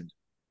enlightened.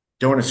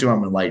 Don't assume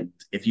I'm enlightened.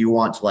 If you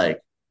want to like,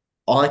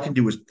 all I can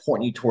do is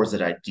point you towards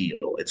that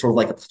ideal. It's sort of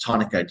like a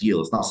platonic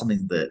ideal. It's not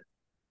something that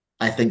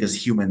I think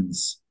as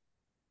humans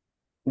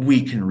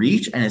we can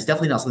reach, and it's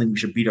definitely not something we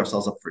should beat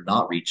ourselves up for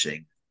not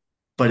reaching,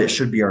 but it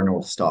should be our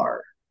North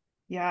Star.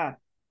 Yeah.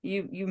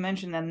 You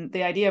mentioned then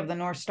the idea of the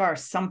North Star,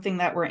 something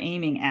that we're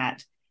aiming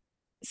at.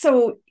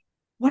 So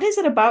what is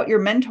it about your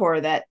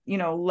mentor that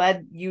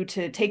led you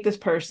to take this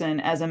person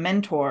as a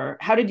mentor?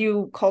 How did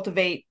you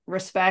cultivate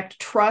respect,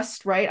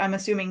 trust? Right, I'm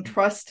assuming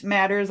trust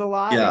matters a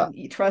lot, Yeah.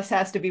 and trust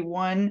has to be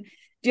won.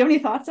 Do you have any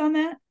thoughts on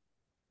that?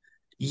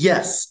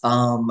 Yes.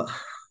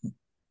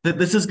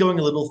 This is going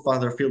a little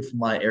farther afield from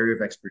my area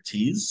of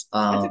expertise.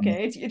 That's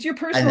okay, it's your And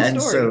personal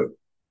and story. so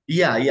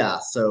yeah.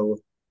 So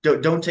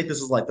don't take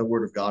this as like the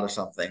word of God or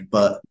something,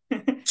 but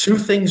two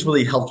things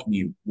really helped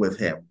me with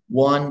him.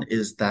 One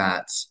is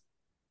that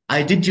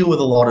I did deal with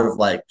a lot of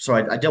like, so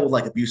I dealt with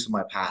like abuse in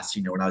my past,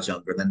 when I was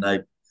younger. And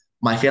then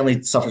my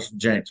family suffers from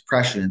genetic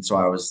depression, and so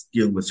I was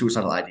dealing with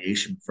suicidal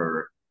ideation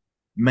for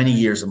many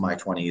years in my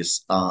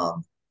 20s,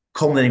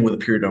 culminating with a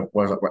period of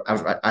where I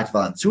was active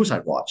on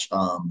suicide watch,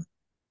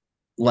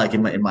 like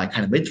in my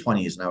kind of mid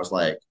 20s, and I was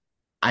like,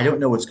 I don't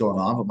know what's going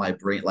on, but my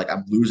brain, like,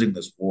 I'm losing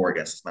this war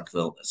against this mental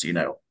illness.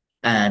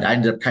 And I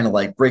ended up kind of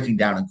like breaking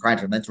down and crying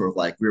to a mentor of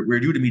like, we're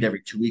due to meet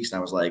every 2 weeks, and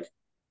I was like,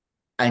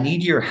 I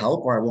need your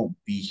help or I won't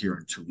be here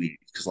in 2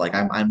 weeks because like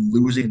I'm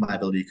losing my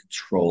ability to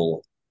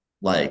control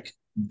like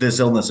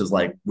this illness is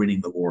like winning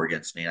the war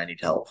against me. I need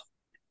help.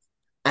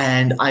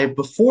 And I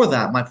before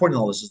that, my point in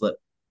all this is that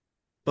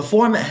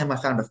before I met him, I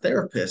found a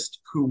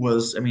therapist who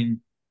was, I mean,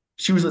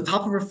 she was at the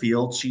top of her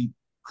field. She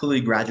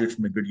clearly graduated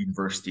from a good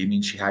university. I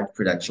mean, she had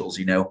credentials,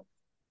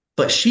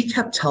 but she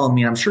kept telling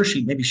me, I'm sure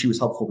maybe she was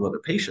helpful to other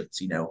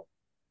patients,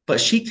 but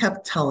she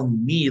kept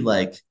telling me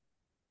like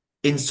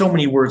in so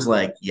many words,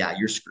 like, yeah,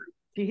 you're screwed.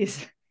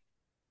 Jeez.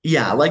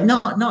 Yeah, like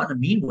not in a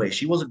mean way.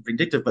 She wasn't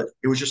vindictive, but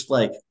it was just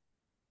like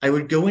I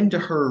would go into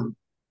her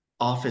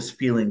office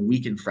feeling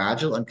weak and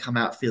fragile and come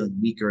out feeling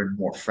weaker and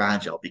more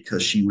fragile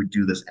because she would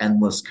do this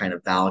endless kind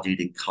of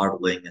validating,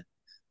 coddling,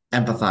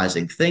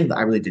 empathizing thing that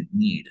I really didn't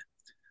need.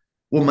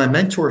 What my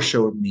mentor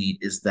showed me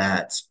is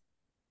that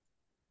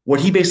what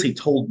he basically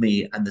told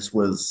me, and this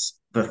was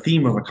the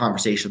theme of a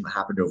conversation that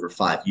happened over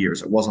 5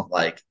 years. It wasn't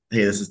like,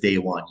 hey, this is day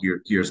one,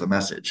 here's the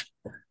message.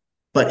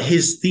 But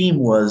his theme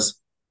was,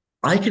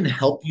 I can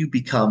help you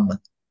become,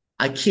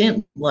 I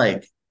can't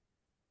like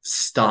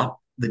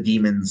stop the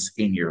demons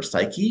in your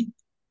psyche.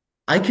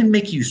 I can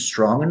make you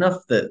strong enough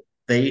that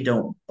they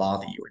don't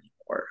bother you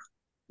anymore.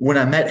 When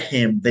I met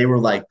him, they were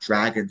like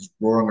dragons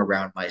roaring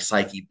around my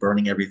psyche,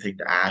 burning everything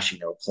to ash,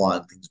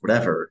 clawing things,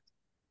 whatever.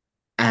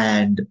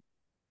 And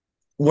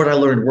what I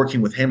learned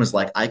working with him is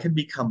like I can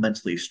become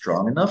mentally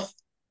strong enough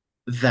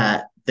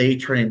that they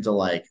turn into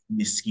like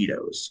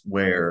mosquitoes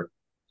where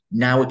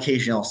now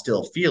occasionally I'll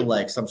still feel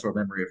like some sort of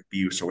memory of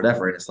abuse or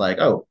whatever. And it's like,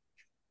 oh,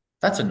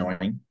 that's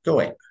annoying. Go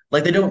away.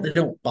 Like they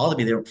don't bother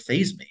me, they don't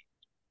phase me.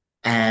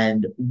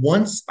 And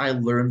once I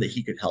learned that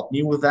he could help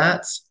me with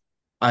that,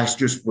 I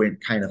just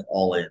went kind of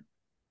all in.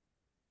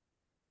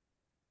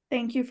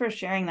 Thank you for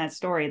sharing that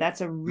story.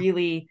 That's a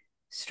really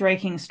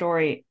striking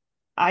story.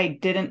 I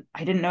didn't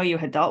know you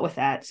had dealt with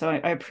that. So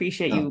I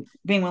appreciate Oh, you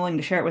being willing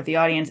to share it with the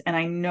audience. And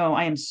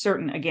I am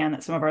certain again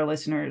that some of our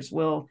listeners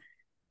will,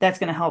 that's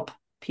going to help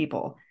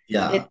people.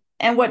 yeah,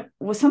 And what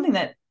was something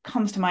that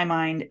comes to my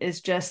mind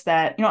is just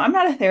that, I'm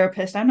not a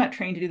therapist. I'm not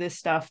trained to do this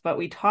stuff, but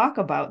we talk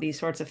about these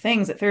sorts of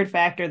things at Third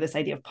Factor, this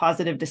idea of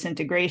positive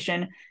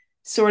disintegration,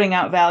 sorting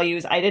out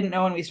values. I didn't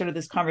know when we started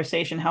this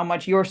conversation how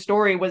much your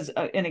story was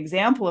an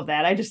example of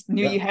that. I just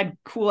knew yeah, you had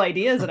cool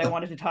ideas that I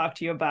wanted to talk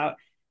to you about.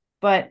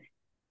 But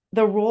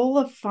the role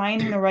of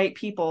finding the right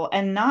people,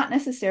 and not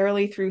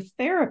necessarily through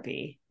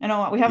therapy.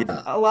 yeah, We have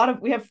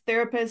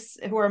therapists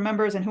who are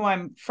members and who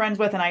I'm friends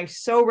with, and I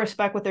so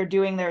respect what they're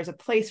doing. There's a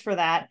place for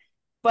that,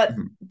 but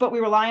mhm, we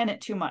rely on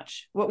it too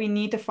much. What we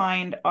need to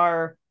find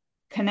are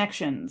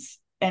connections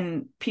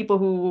and people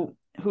who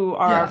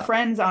are our yeah.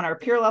 friends on our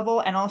peer level,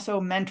 and also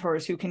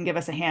mentors who can give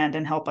us a hand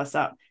and help us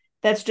up.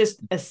 That's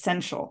just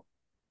essential.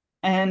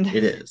 And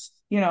It is.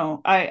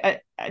 I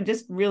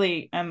just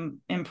really am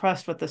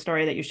impressed with the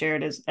story that you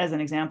shared as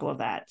an example of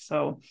that.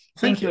 So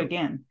thank Thank you you.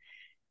 again.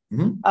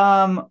 Mhm.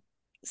 Um,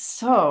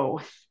 so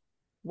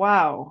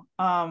wow.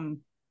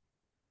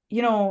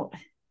 You know,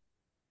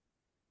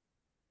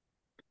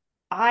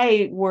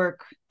 I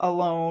work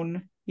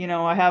alone.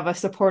 I have a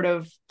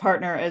supportive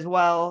partner as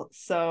well.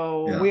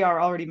 So Yeah, we are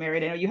already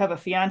married. I know you have a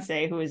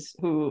fiance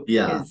who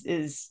yeah.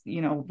 is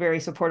very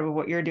supportive of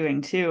what you're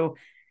doing too.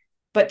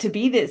 But to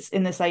be this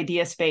in this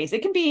idea space,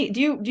 it can be,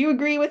 do you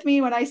agree with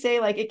me when I say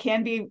like it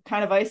can be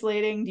kind of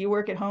isolating? Do you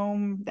work at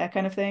home, that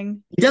kind of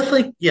thing?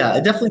 Definitely, yeah,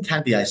 it definitely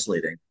can be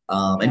isolating.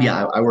 And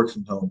Yeah. yeah, I work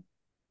from home.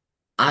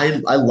 I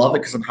love it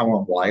because I'm how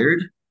I'm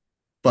wired,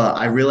 but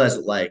I realize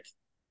that like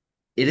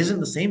it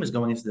isn't the same as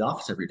going into the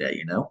office every day,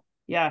 you know?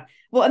 Yeah.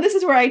 Well, and this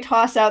is where I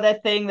toss out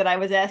that thing that I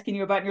was asking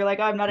you about, and you're like,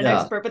 oh, I'm not an Yeah.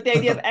 expert, but the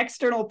idea of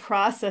external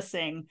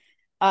processing.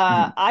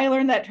 Mhm. I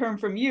learned that term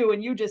from you,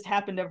 and you just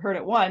happened to have heard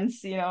it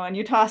once, and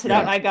you toss it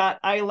out, and Yeah.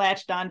 I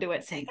latched onto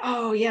it saying,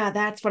 oh yeah,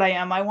 that's what I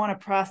am. I want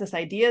to process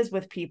ideas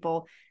with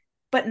people,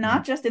 but Mhm.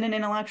 not just in an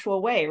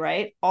intellectual way,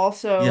 right?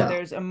 Also, Yeah.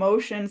 there's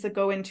emotions that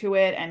go into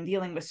it, and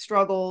dealing with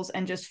struggles,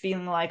 and just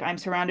feeling like I'm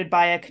surrounded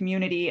by a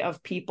community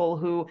of people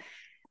who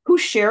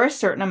share a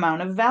certain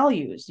amount of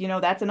values.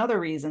 That's another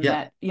reason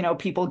Yeah. that,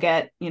 people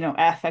get,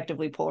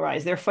 affectively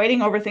polarized. They're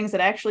fighting over things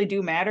that actually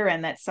do matter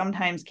and that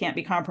sometimes can't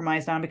be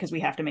compromised on because we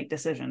have to make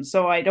decisions.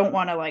 So I don't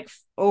want to like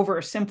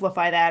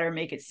oversimplify that or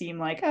make it seem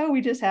like, oh, we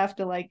just have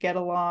to like get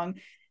along.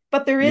 Yeah.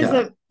 But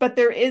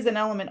there is an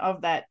element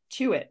of that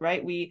to it,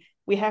 right? We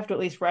have to at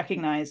least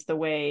recognize the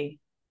way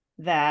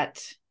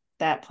that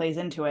that plays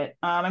into it.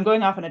 I'm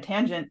going off on a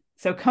tangent.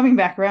 So coming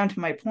back around to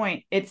my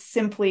point, it's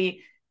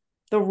simply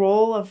the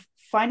role of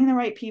finding the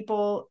right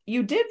people.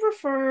 You did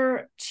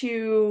refer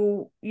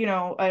to,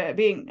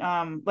 being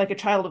like a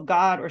child of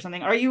God or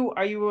something. Are you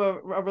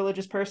a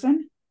religious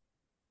person?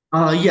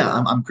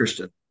 Yeah, I'm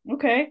Christian.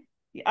 Okay.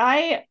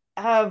 I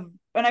have,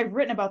 and I've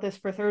written about this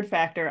for Third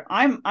Factor.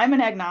 I'm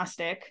an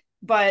agnostic,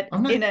 but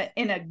I'm not,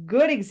 in a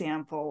good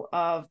example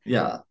of,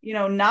 yeah.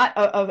 not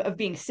of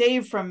being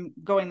saved from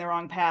going the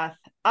wrong path.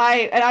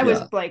 I was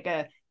Yeah. like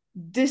a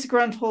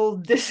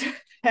disgruntled,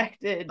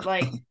 disaffected,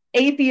 like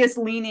atheist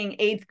leaning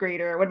eighth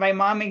grader when my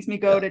mom makes me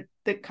go Yeah. to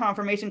the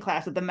confirmation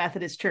class at the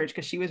Methodist church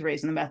because she was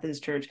raised in the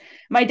Methodist church.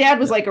 My dad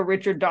was Yeah. like a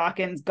Richard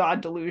Dawkins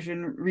God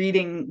delusion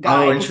reading Oh,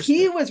 guy because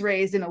he interesting. was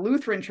raised in a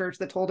Lutheran church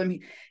that told him,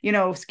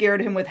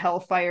 scared him with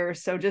hellfire.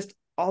 So just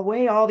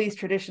away all these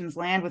traditions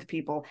land with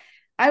people.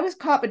 I was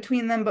caught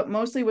between them, but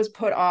mostly was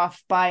put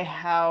off by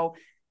how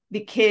the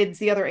kids,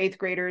 the other eighth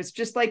graders,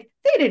 just like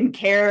they didn't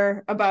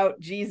care about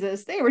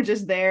Jesus. They were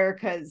just there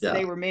because they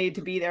Yeah. were made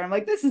to be there. I'm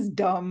like, this is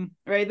dumb,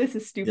 right? This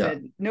is Yeah.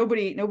 stupid.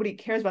 Nobody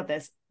cares about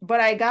this. But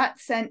I got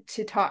sent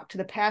to talk to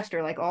the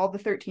pastor, like all the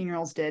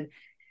 13-year-olds did,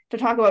 to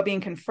talk about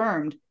being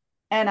confirmed.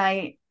 And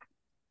I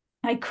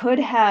could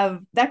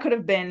have, that could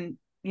have been,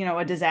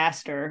 a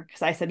disaster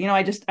because I said,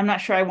 I'm not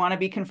sure I want to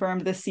be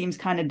confirmed. This seems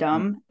kind of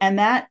dumb. And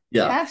that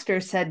Yeah. pastor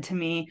said to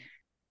me,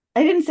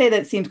 I didn't say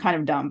that seems kind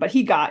of dumb, but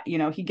he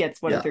gets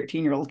what a Yeah.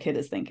 13-year-old kid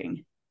is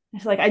thinking.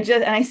 It's like,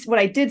 what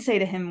I did say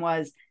to him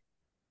was,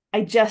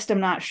 I just am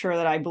not sure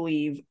that I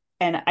believe.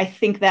 And I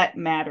think that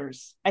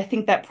matters. I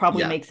think that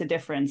probably Yeah. makes a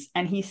difference.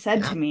 And he said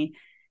Yeah. to me,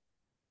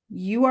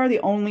 you are the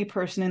only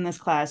person in this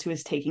class who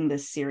is taking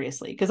this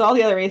seriously. Because all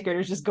the other eighth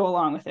graders just go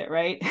along with it,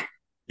 right?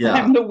 Yeah.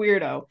 I'm the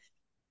weirdo.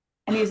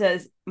 And he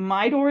says,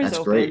 my door is That's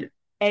open great.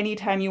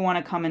 anytime you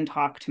want to come and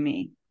talk to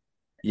me.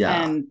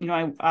 Yeah. And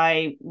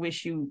I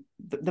wish you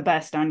the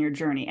best on your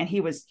journey. And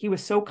he was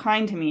so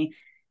kind to me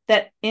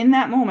that in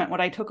that moment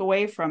what I took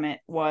away from it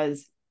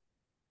was,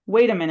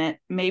 wait a minute,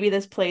 maybe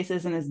this place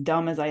isn't as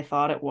dumb as I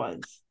thought it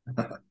was.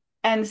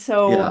 And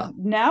so Yeah.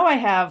 now I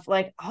have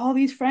like all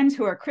these friends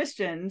who are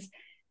Christians,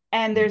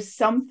 and there's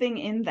something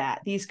in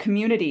that, these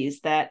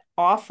communities that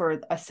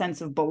offer a sense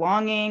of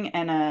belonging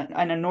and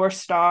a North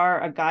Star,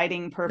 a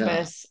guiding Yeah.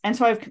 purpose. And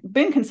so I've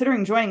been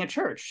considering joining a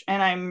church,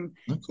 and I'm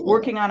Oh, cool.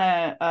 working on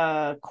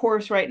a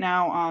course right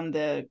now on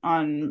the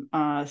on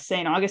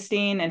St.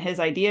 Augustine and his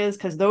ideas,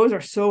 because those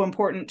are so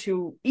important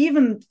to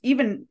even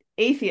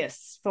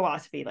atheists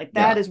philosophy. Like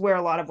that Yeah. is where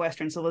a lot of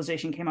Western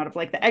civilization came out of.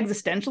 Like the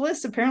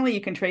existentialists, apparently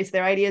you can trace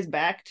their ideas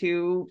back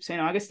to St.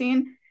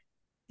 Augustine.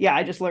 Yeah,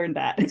 I just learned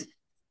that. Oh,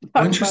 talk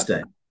about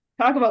interesting.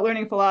 talk about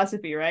learning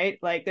philosophy, right?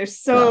 Like there's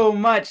Yeah. so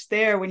much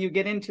there when you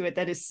get into it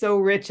that is so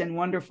rich and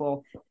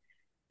wonderful.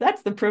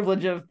 That's the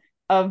privilege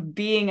of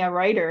being a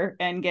writer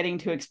and getting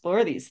to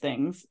explore these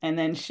things and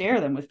then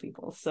share them with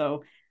people.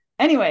 So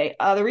anyway,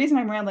 the reason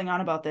I'm rambling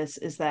on about this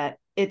is that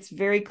it's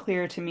very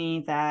clear to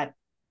me that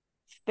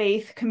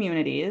faith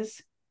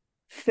communities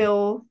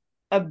fill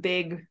a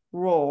big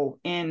role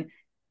in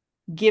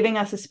giving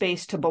us a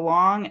space to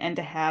belong and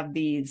to have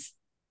these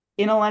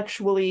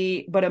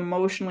intellectually but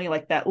emotionally,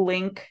 like that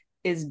link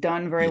is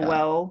done very Yeah.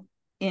 well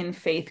in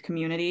faith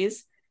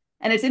communities.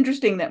 And it's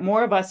interesting that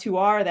more of us who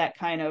are that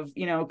kind of,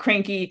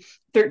 cranky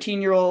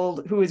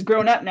 13-year-old who is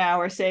grown up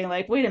now are saying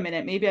like, wait a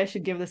minute, maybe I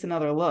should give this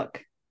another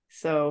look.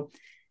 So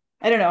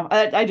I don't know.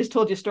 I just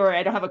told you a story.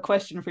 I don't have a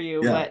question for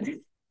you, Yeah.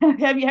 but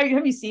have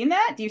you seen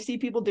that? Do you see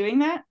people doing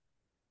that?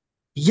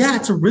 Yeah,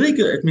 it's a really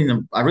good, I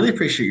mean, I really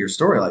appreciate your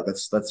story. Like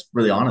that's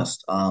really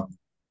honest.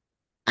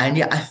 And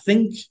yeah, I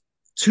think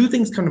two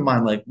things come to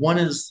mind. Like one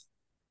is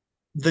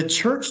the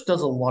church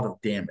does a lot of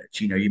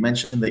damage. You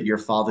mentioned that your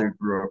father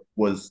grew up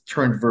was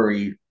turned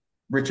very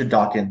Richard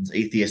Dawkins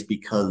atheist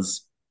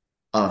because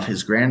of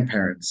his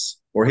grandparents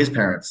or his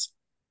parents.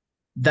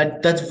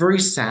 That's very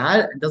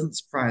sad. It doesn't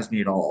surprise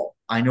me at all.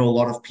 I know a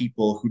lot of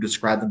people who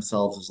describe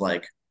themselves as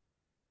like,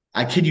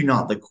 I kid you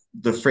not,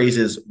 the phrase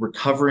is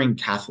recovering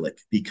Catholic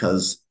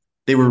because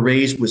they were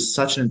raised with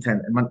such an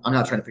intent. And I'm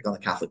not trying to pick on the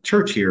Catholic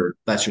Church here.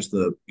 That's just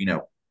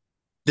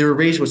they were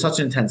raised with such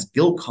an intense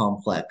guilt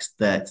complex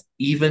that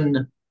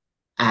even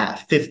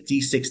at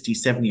 50, 60,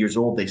 70 years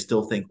old, they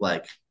still think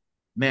like,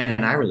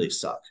 man, I really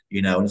suck.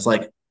 And it's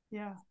like,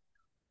 Yeah.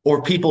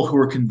 or people who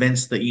are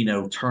convinced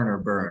that, turn or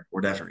burn,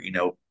 whatever,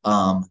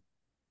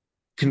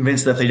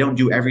 convinced that if they don't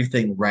do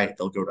everything right,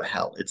 they'll go to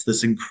hell. It's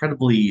this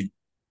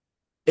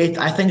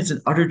I think it's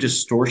an utter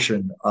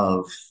distortion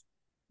of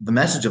the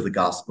message of the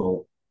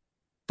gospel,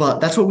 but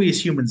that's what we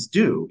as humans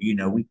do.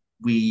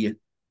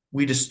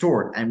 We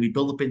distort and we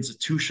build up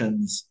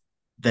institutions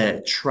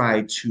that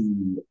try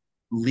to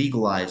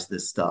legalize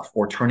this stuff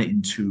or turn it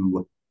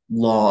into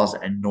laws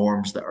and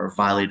norms that are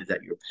violated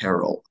at your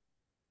peril.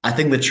 I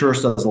think the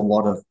church does a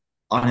lot of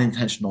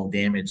unintentional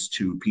damage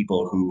to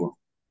people who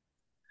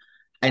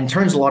and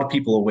turns a lot of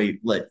people away.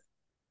 Like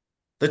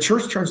the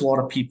church turns a lot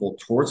of people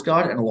towards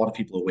God and a lot of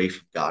people away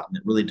from God, and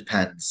it really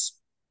depends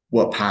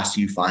what pastor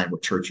you find,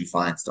 what church you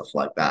find, stuff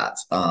like that.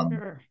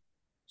 Sure.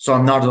 So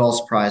I'm not at all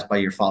surprised by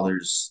your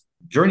father's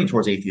journey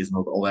towards atheism,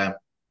 although I'm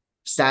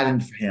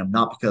saddened for him,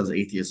 not because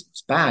atheism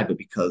is bad, but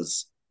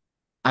because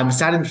I'm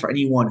saddened for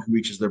anyone who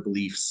reaches their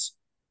beliefs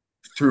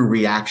through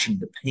reaction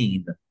to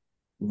pain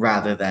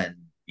rather than,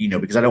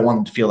 because I don't want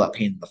them to feel that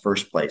pain in the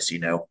first place.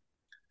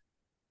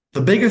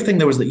 The bigger thing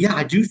though is that, yeah,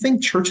 I do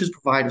think churches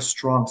provide a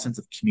strong sense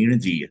of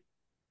community.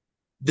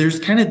 There's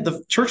kind of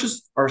the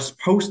churches are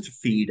supposed to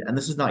feed, and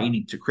this is not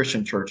unique to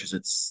Christian churches,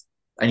 it's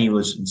any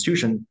religious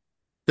institution.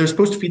 They're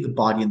supposed to feed the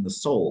body and the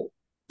soul.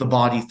 The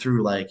body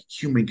through like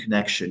human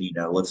connection,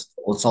 let's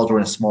all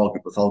join a small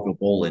group, let's all go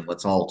bowling,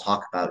 let's all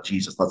talk about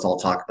Jesus, let's all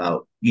talk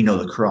about, the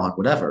Quran,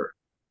 whatever.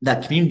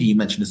 That community you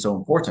mentioned is so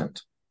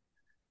important.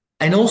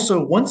 And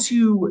also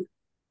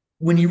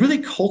when you really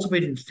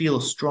cultivate and feel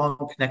a strong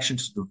connection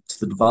to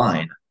the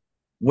divine,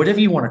 whatever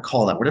you want to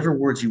call that, whatever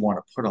words you want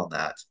to put on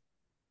that,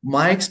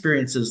 my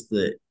experience is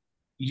that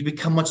you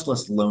become much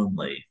less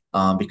lonely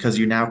because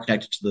you're now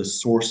connected to the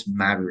source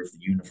matter of the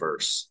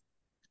universe,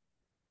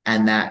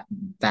 and that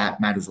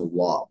matters a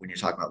lot when you're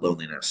talking about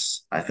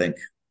loneliness. I think,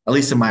 at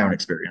least in my own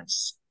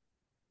experience.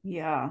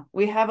 Yeah,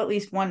 we have at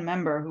least one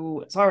member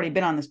who has already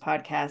been on this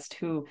podcast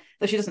who,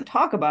 though she doesn't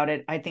talk about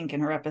it, I think in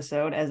her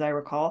episode, as I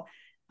recall,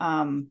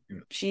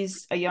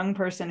 she's a young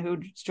person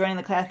who's joining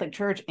the Catholic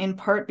Church in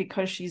part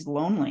because she's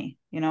lonely,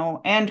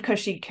 and because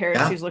she cares,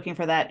 Yeah, she's looking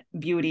for that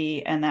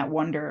beauty and that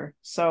wonder.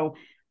 So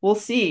we'll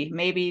see.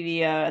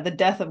 Maybe the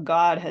death of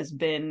God has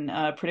been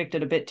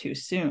predicted a bit too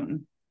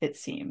soon, it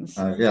seems.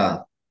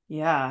 yeah.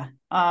 Yeah.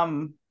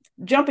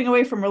 Jumping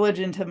away from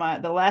religion to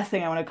the last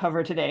thing I want to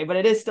cover today, but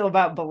it is still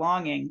about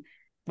belonging.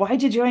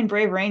 Why'd you join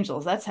Braver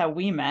Angels? That's how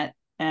we met.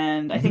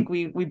 And I think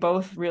Mhm. we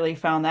both really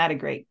found that a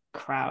great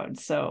crowd.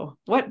 So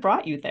what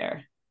brought you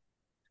there?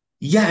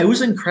 Yeah, it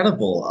was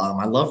incredible.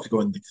 I loved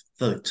going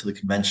to the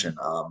convention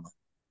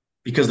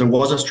because there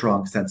was a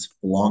strong sense of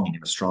belonging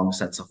and a strong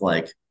sense of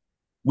like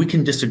we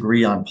can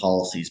disagree on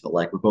policies, but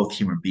like we're both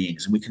human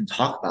beings and we can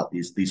talk about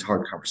these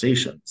hard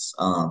conversations.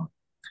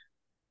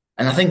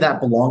 And I think that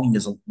belonging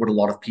is what a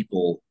lot of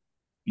people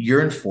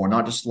yearn for,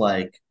 not just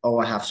like, oh,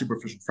 I have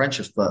superficial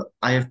friendships, but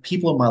I have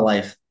people in my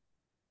life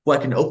who I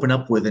can open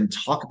up with and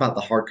talk about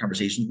the hard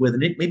conversations with,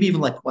 and maybe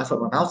even like I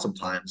thought my mouth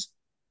sometimes,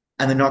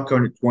 and they're not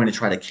going to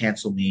try to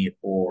cancel me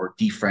or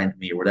defriend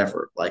me or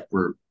whatever. Like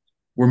we're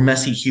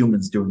messy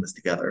humans doing this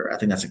together. I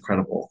think that's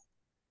incredible.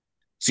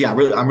 So yeah,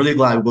 I'm really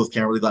glad we both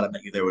came. I'm really glad I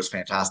met you there. It was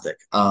fantastic.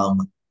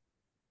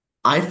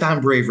 I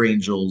found Brave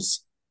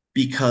Angels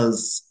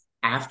because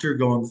after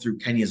going through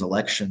Kenya's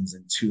elections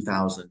in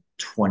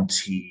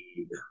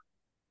 2020,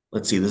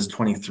 let's see, this is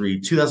 23,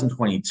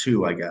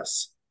 2022, I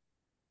guess.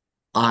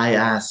 I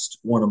asked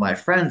one of my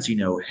friends,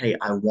 hey,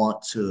 I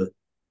want to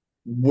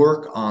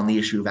work on the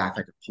issue of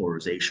affective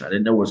polarization. I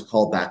didn't know what it was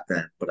called back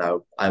then, but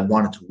I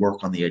wanted to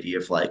work on the idea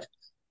of like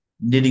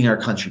knitting our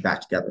country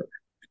back together.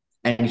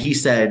 And he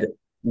said,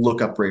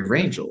 look up Brave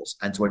Angels.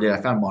 And so I did. I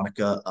found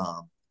Monica.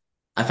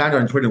 I found her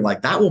on Twitter.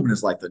 Like that woman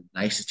is like the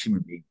nicest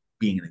human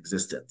being in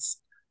existence.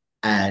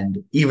 And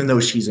even though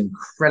she's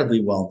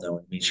incredibly well known,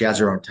 I mean, she has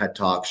her own TED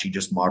Talk. She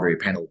just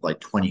moderated a panel with like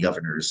 20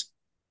 governors.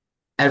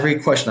 Every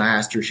question I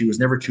asked her, she was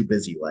never too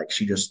busy. Like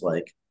she just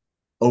like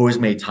always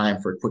made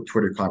time for a quick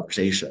Twitter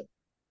conversation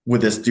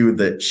with this dude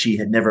that she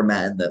had never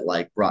met and that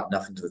like brought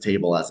nothing to the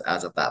table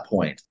as of that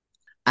point.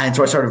 And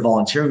so I started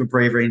volunteering with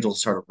Brave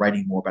Angels, started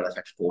writing more about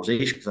effective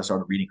polarization because I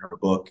started reading her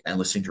book and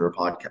listening to her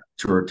podcast,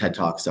 to her TED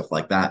Talk, stuff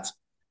like that.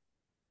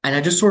 And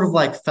I just sort of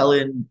like fell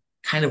in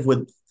kind of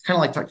with kind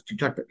of like you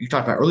talked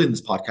about earlier in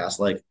this podcast.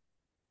 Like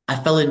I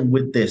fell in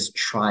with this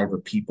tribe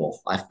of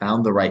people. I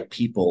found the right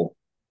people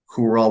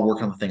who were all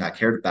working on the thing I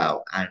cared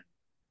about, and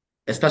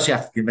especially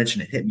after the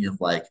convention, it hit me of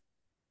like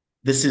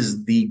this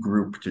is the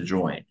group to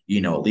join.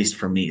 At least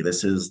for me,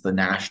 this is the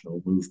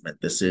national movement.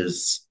 This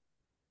is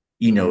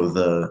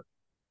the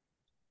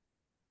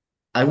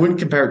I wouldn't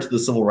compare it to the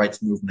civil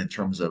rights movement in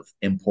terms of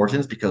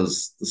importance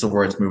because the civil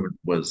rights movement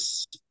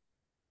was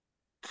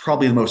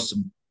probably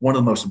one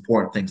of the most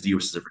important things the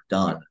U.S. has ever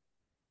done.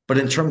 But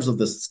in terms of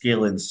the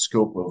scale and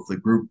scope of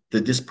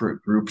the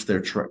disparate groups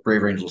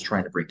Brave Angels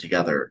trying to bring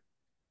together,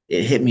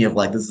 it hit me of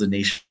like this is a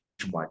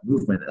nationwide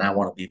movement, and I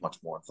want to be much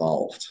more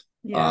involved.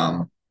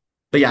 Yeah.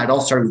 But yeah, it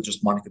all started with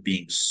just Monica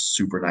being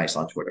super nice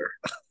on Twitter.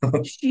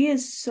 She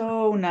is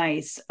so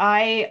nice.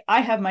 I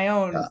have my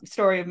own Yeah.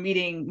 story of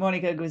meeting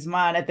Monica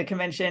Guzman at the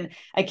convention.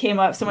 I came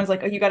up, someone's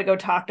like, "Oh, you got to go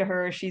talk to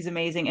her. She's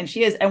amazing." And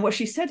she is. And what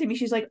she said to me,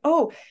 she's like,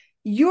 "Oh,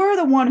 you're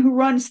the one who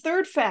runs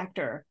Third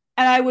Factor."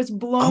 And I was Oh,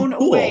 blown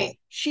cool. away.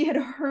 She had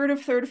heard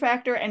of Third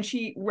Factor and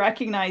she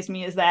recognized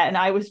me as that. And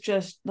I was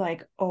just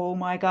like, "Oh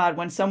my God,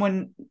 when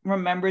someone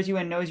remembers you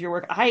and knows your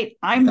work,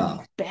 I'm Yeah.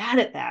 bad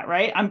at that,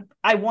 right?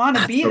 I want to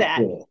That's be so that.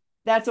 cool.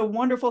 That's a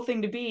wonderful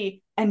thing to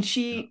be, and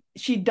Yeah.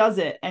 she does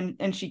it,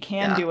 and she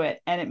can Yeah. do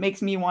it, and it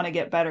makes me want to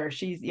get better.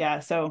 She's yeah.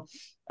 So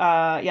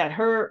yeah,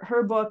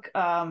 her book,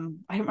 I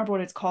don't remember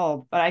what it's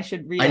called, but I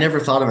should read I it. never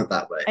thought of it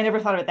that way. I never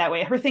thought of it that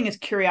way. Her thing is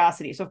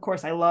curiosity, so of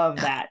course I love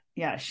Yeah. that.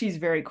 Yeah, she's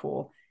very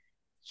cool.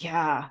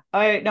 Yeah,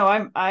 I no,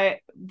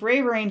 I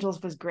Braver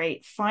Angels was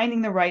great.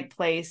 Finding the right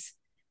place,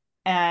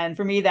 and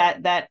for me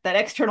that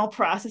external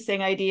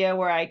processing idea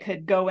where I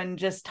could go and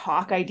just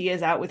talk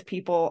ideas out with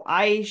people.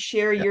 I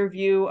share Yeah. your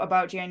view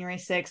about January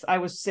 6th. I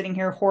was sitting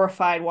here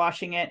horrified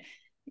watching it.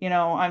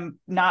 I'm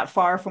not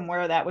far from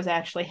where that was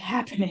actually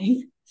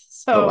happening. Oh,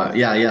 So wow.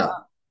 Yeah. Yeah.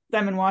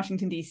 I'm in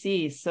Washington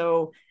D.C.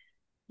 So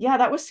yeah,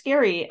 that was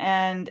scary,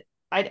 and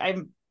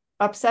I'm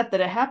upset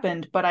that it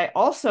happened. But I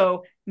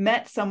also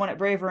met someone at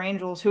Braver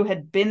Angels who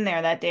had been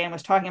there that day and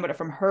was talking about it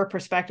from her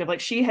perspective. Like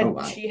she Oh, had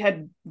wow. she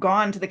had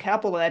gone to the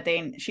Capitol that day,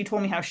 and she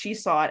told me how she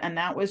saw it, and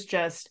that was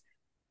just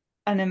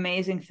an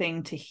amazing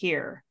thing to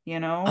hear.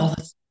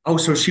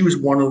 So she was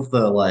one of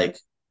the like,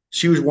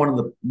 she was one of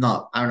the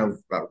not, I don't know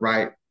about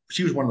right.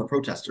 She was one of the She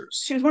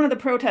protesters. was one of the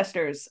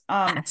protesters.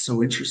 That's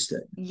so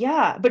interesting.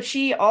 Yeah, but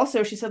she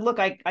said, look,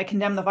 I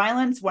condemn the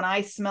violence. When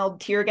I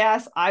smelled tear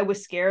gas, I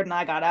was scared and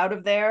I got out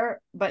of there.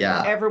 But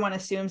Yeah. everyone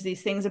assumes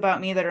these things about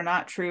me that are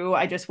not true.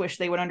 I just wish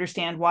they would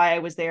understand why I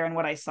was there and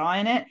what I saw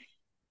in it.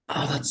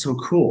 Oh, that's so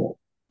cool.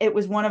 It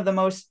was one of the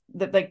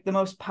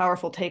most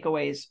powerful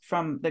takeaways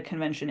from the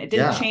convention. It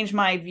didn't Yeah. change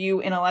my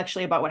view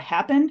intellectually about what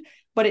happened,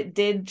 but it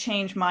did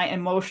change my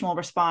emotional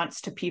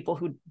response to people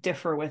who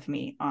differ with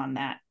me on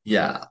that.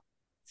 Yeah.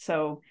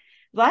 So,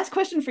 last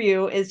question for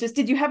you is just,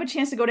 did you have a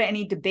chance to go to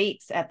any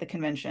debates at the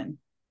convention?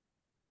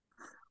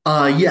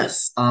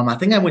 Yes. I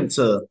think I went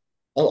to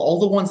all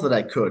the ones that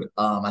I could.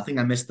 I think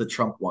I missed the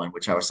Trump one,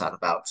 which I was sad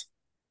about.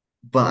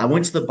 But I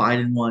went to the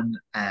Biden one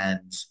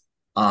and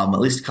at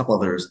least a couple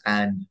others,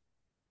 and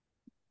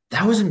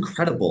that was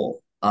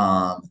incredible.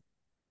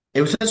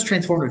 It was such a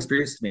transformative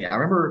experience to me. I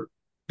remember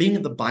being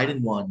at the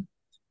Biden one,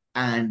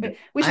 and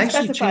We I should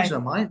actually changed specify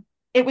my mind.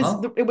 it was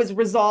Huh? it was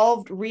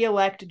resolved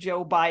re-elect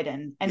Joe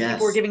Biden, and people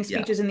were Yes. giving Yeah.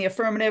 speeches in the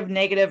affirmative,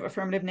 negative,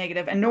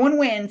 and no one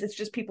wins. It's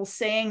just people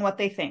saying what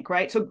they think,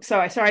 right? So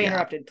sorry I Yeah.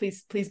 interrupted.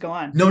 Please go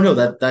on. No,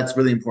 that's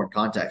really important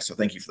context. So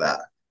thank you for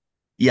that.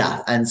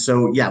 Yeah. And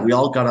so yeah, we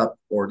all got up,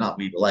 or not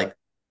we, but like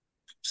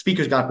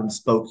speakers got up and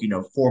spoke,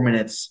 4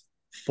 minutes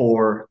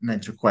for, and then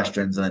took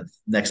questions, and then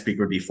next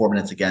speaker would be 4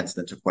 minutes against,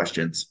 then took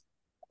questions.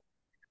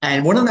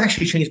 And one of them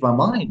actually changed my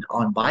mind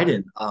on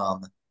Biden.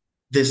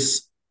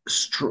 This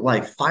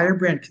like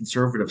firebrand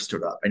conservative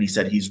stood up and he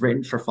said he's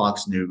written for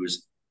Fox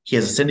News. He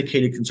has a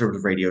syndicated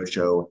conservative radio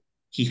show.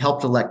 He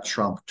helped elect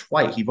Trump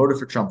twice. He voted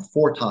for Trump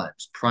four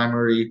times: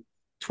 primary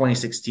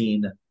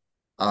 2016,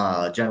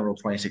 general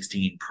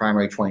 2016,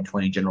 primary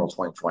 2020, general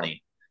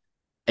 2020.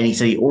 And he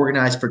said he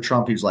organized for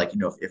Trump. He was like,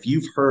 if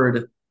you've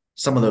heard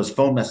some of those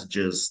phone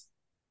messages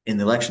in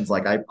the elections,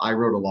 like I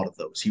wrote a lot of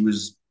those. He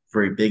was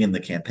very big in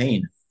the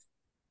campaign.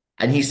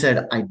 And he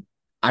said,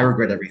 I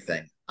regret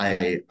everything.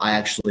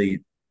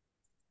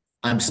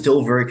 I'm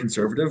still very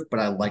conservative, but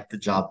I like the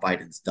job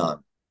Biden's done.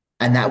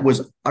 And that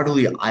was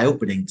utterly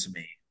eye-opening to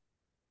me.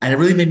 And it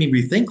really made me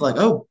rethink, like,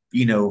 oh,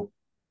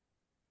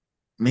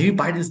 maybe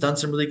Biden's done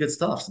some really good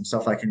stuff, some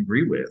stuff I can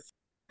agree with.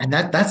 And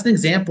that's an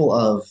example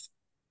of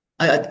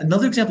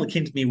another example that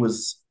came to me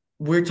was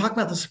we're talking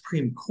about the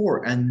Supreme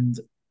Court, and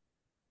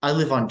I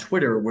live on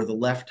Twitter where the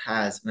left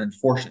has an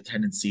unfortunate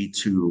tendency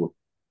to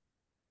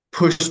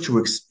push to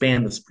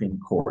expand the Supreme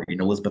Court.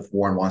 Elizabeth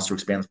Warren wants to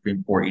expand the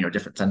Supreme Court,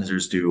 different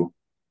senators do.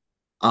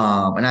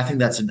 And I think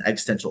that's an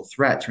existential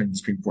threat, turning the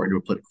Supreme Court into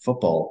a political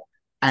football.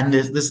 And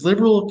this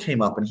liberal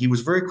came up and he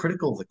was very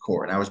critical of the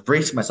court. And I was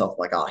bracing myself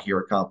like, oh, here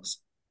it comes.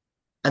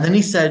 And then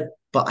he said,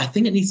 but I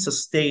think it needs to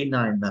stay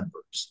 9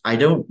 members. I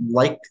don't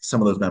like some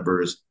of those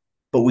members,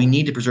 but we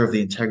need to preserve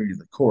the integrity of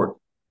the court.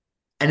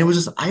 And it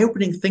was this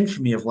eye-opening thing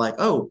for me of like,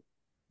 oh,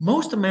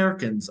 most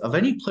Americans of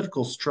any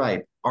political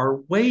stripe are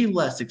way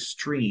less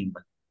extreme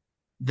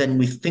than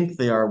we think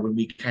they are when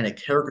we kind of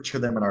caricature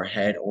them in our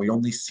head, or we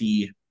only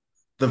see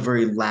the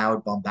very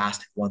loud,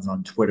 bombastic ones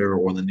on Twitter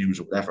or the news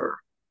or whatever.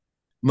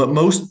 But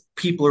most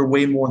people are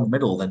way more in the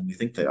middle than we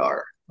think they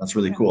are. That's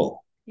really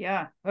cool.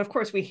 Yeah. Of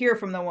course, we hear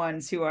from the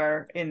ones who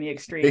are in the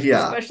extreme,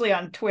 Yeah. especially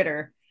on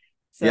Twitter.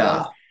 So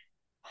Yeah.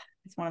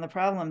 it's one of the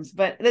problems.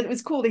 But it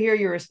was cool to hear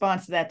your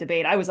response to that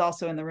debate. I was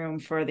also in the room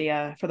for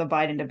the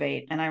Biden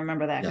debate, and I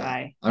remember that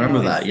guy. I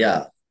remember that.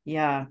 Yeah.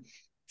 Yeah.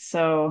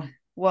 So,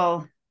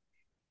 well,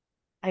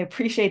 I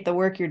appreciate the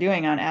work you're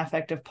doing on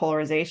affective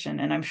polarization,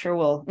 and I'm sure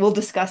we'll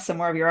discuss some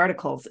more of your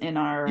articles in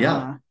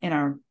our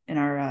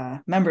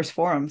members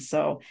forum.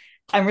 So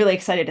I'm really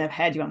excited to have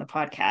had you on the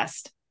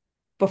podcast.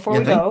 Before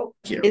we go,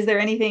 is there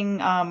anything?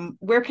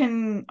 Where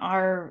can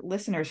our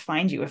listeners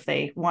find you if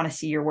they want to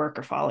see your work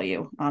or follow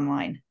you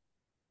online?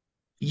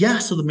 Yeah,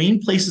 so the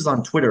main place is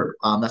on Twitter.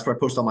 That's where I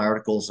post all my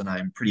articles, and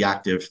I'm pretty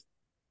active.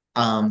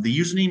 The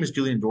username is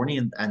Julian Adorney,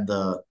 and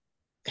the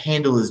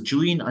handle is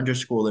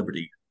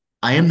Julian_Liberty.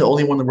 I am the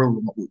only one in the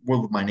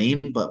world with my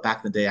name, but back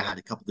in the day, I had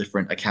a couple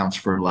different accounts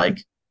for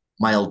like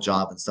my old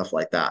job and stuff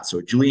like that. So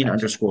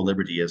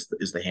Julian_Liberty is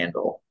the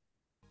handle.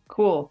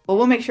 Cool. Well,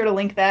 we'll make sure to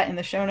link that in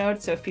the show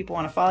notes. So if people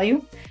want to follow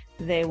you,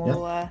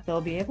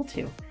 they'll be able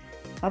to.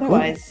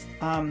 Otherwise,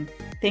 cool.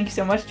 Thank you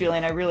so much,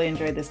 Julian. I really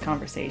enjoyed this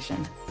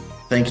conversation.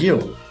 Thank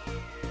you.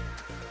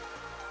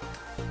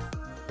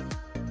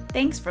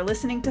 Thanks for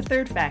listening to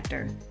Third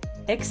Factor.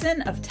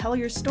 Ixon of Tell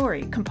Your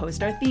Story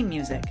composed our theme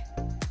music.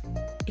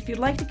 If you'd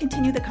like to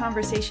continue the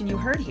conversation you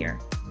heard here,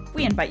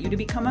 we invite you to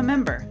become a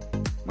member.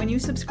 When you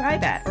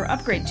subscribe at or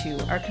upgrade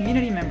to our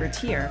community member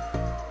tier,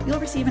 you'll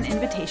receive an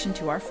invitation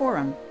to our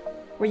forum,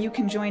 where you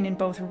can join in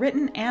both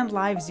written and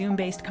live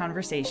Zoom-based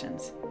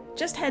conversations.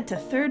 Just head to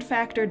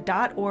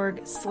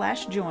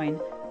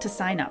thirdfactor.org/join to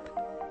sign up.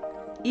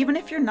 Even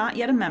if you're not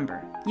yet a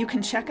member, you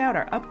can check out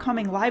our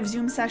upcoming live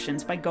Zoom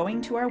sessions by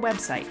going to our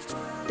website,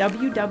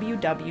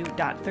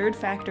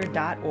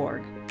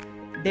 www.thirdfactor.org.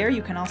 There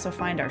you can also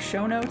find our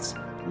show notes,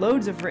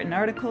 loads of written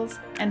articles,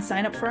 and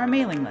sign up for our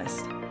mailing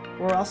list.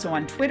 We're also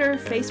on Twitter,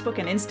 Facebook,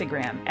 and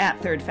Instagram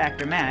at Third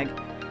Factor Mag,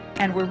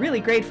 and we're really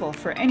grateful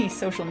for any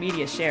social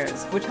media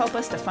shares, which help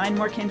us to find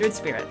more kindred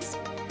spirits.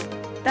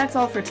 That's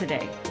all for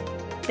today.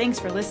 Thanks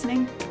for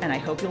listening, and I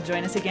hope you'll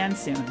join us again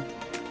soon.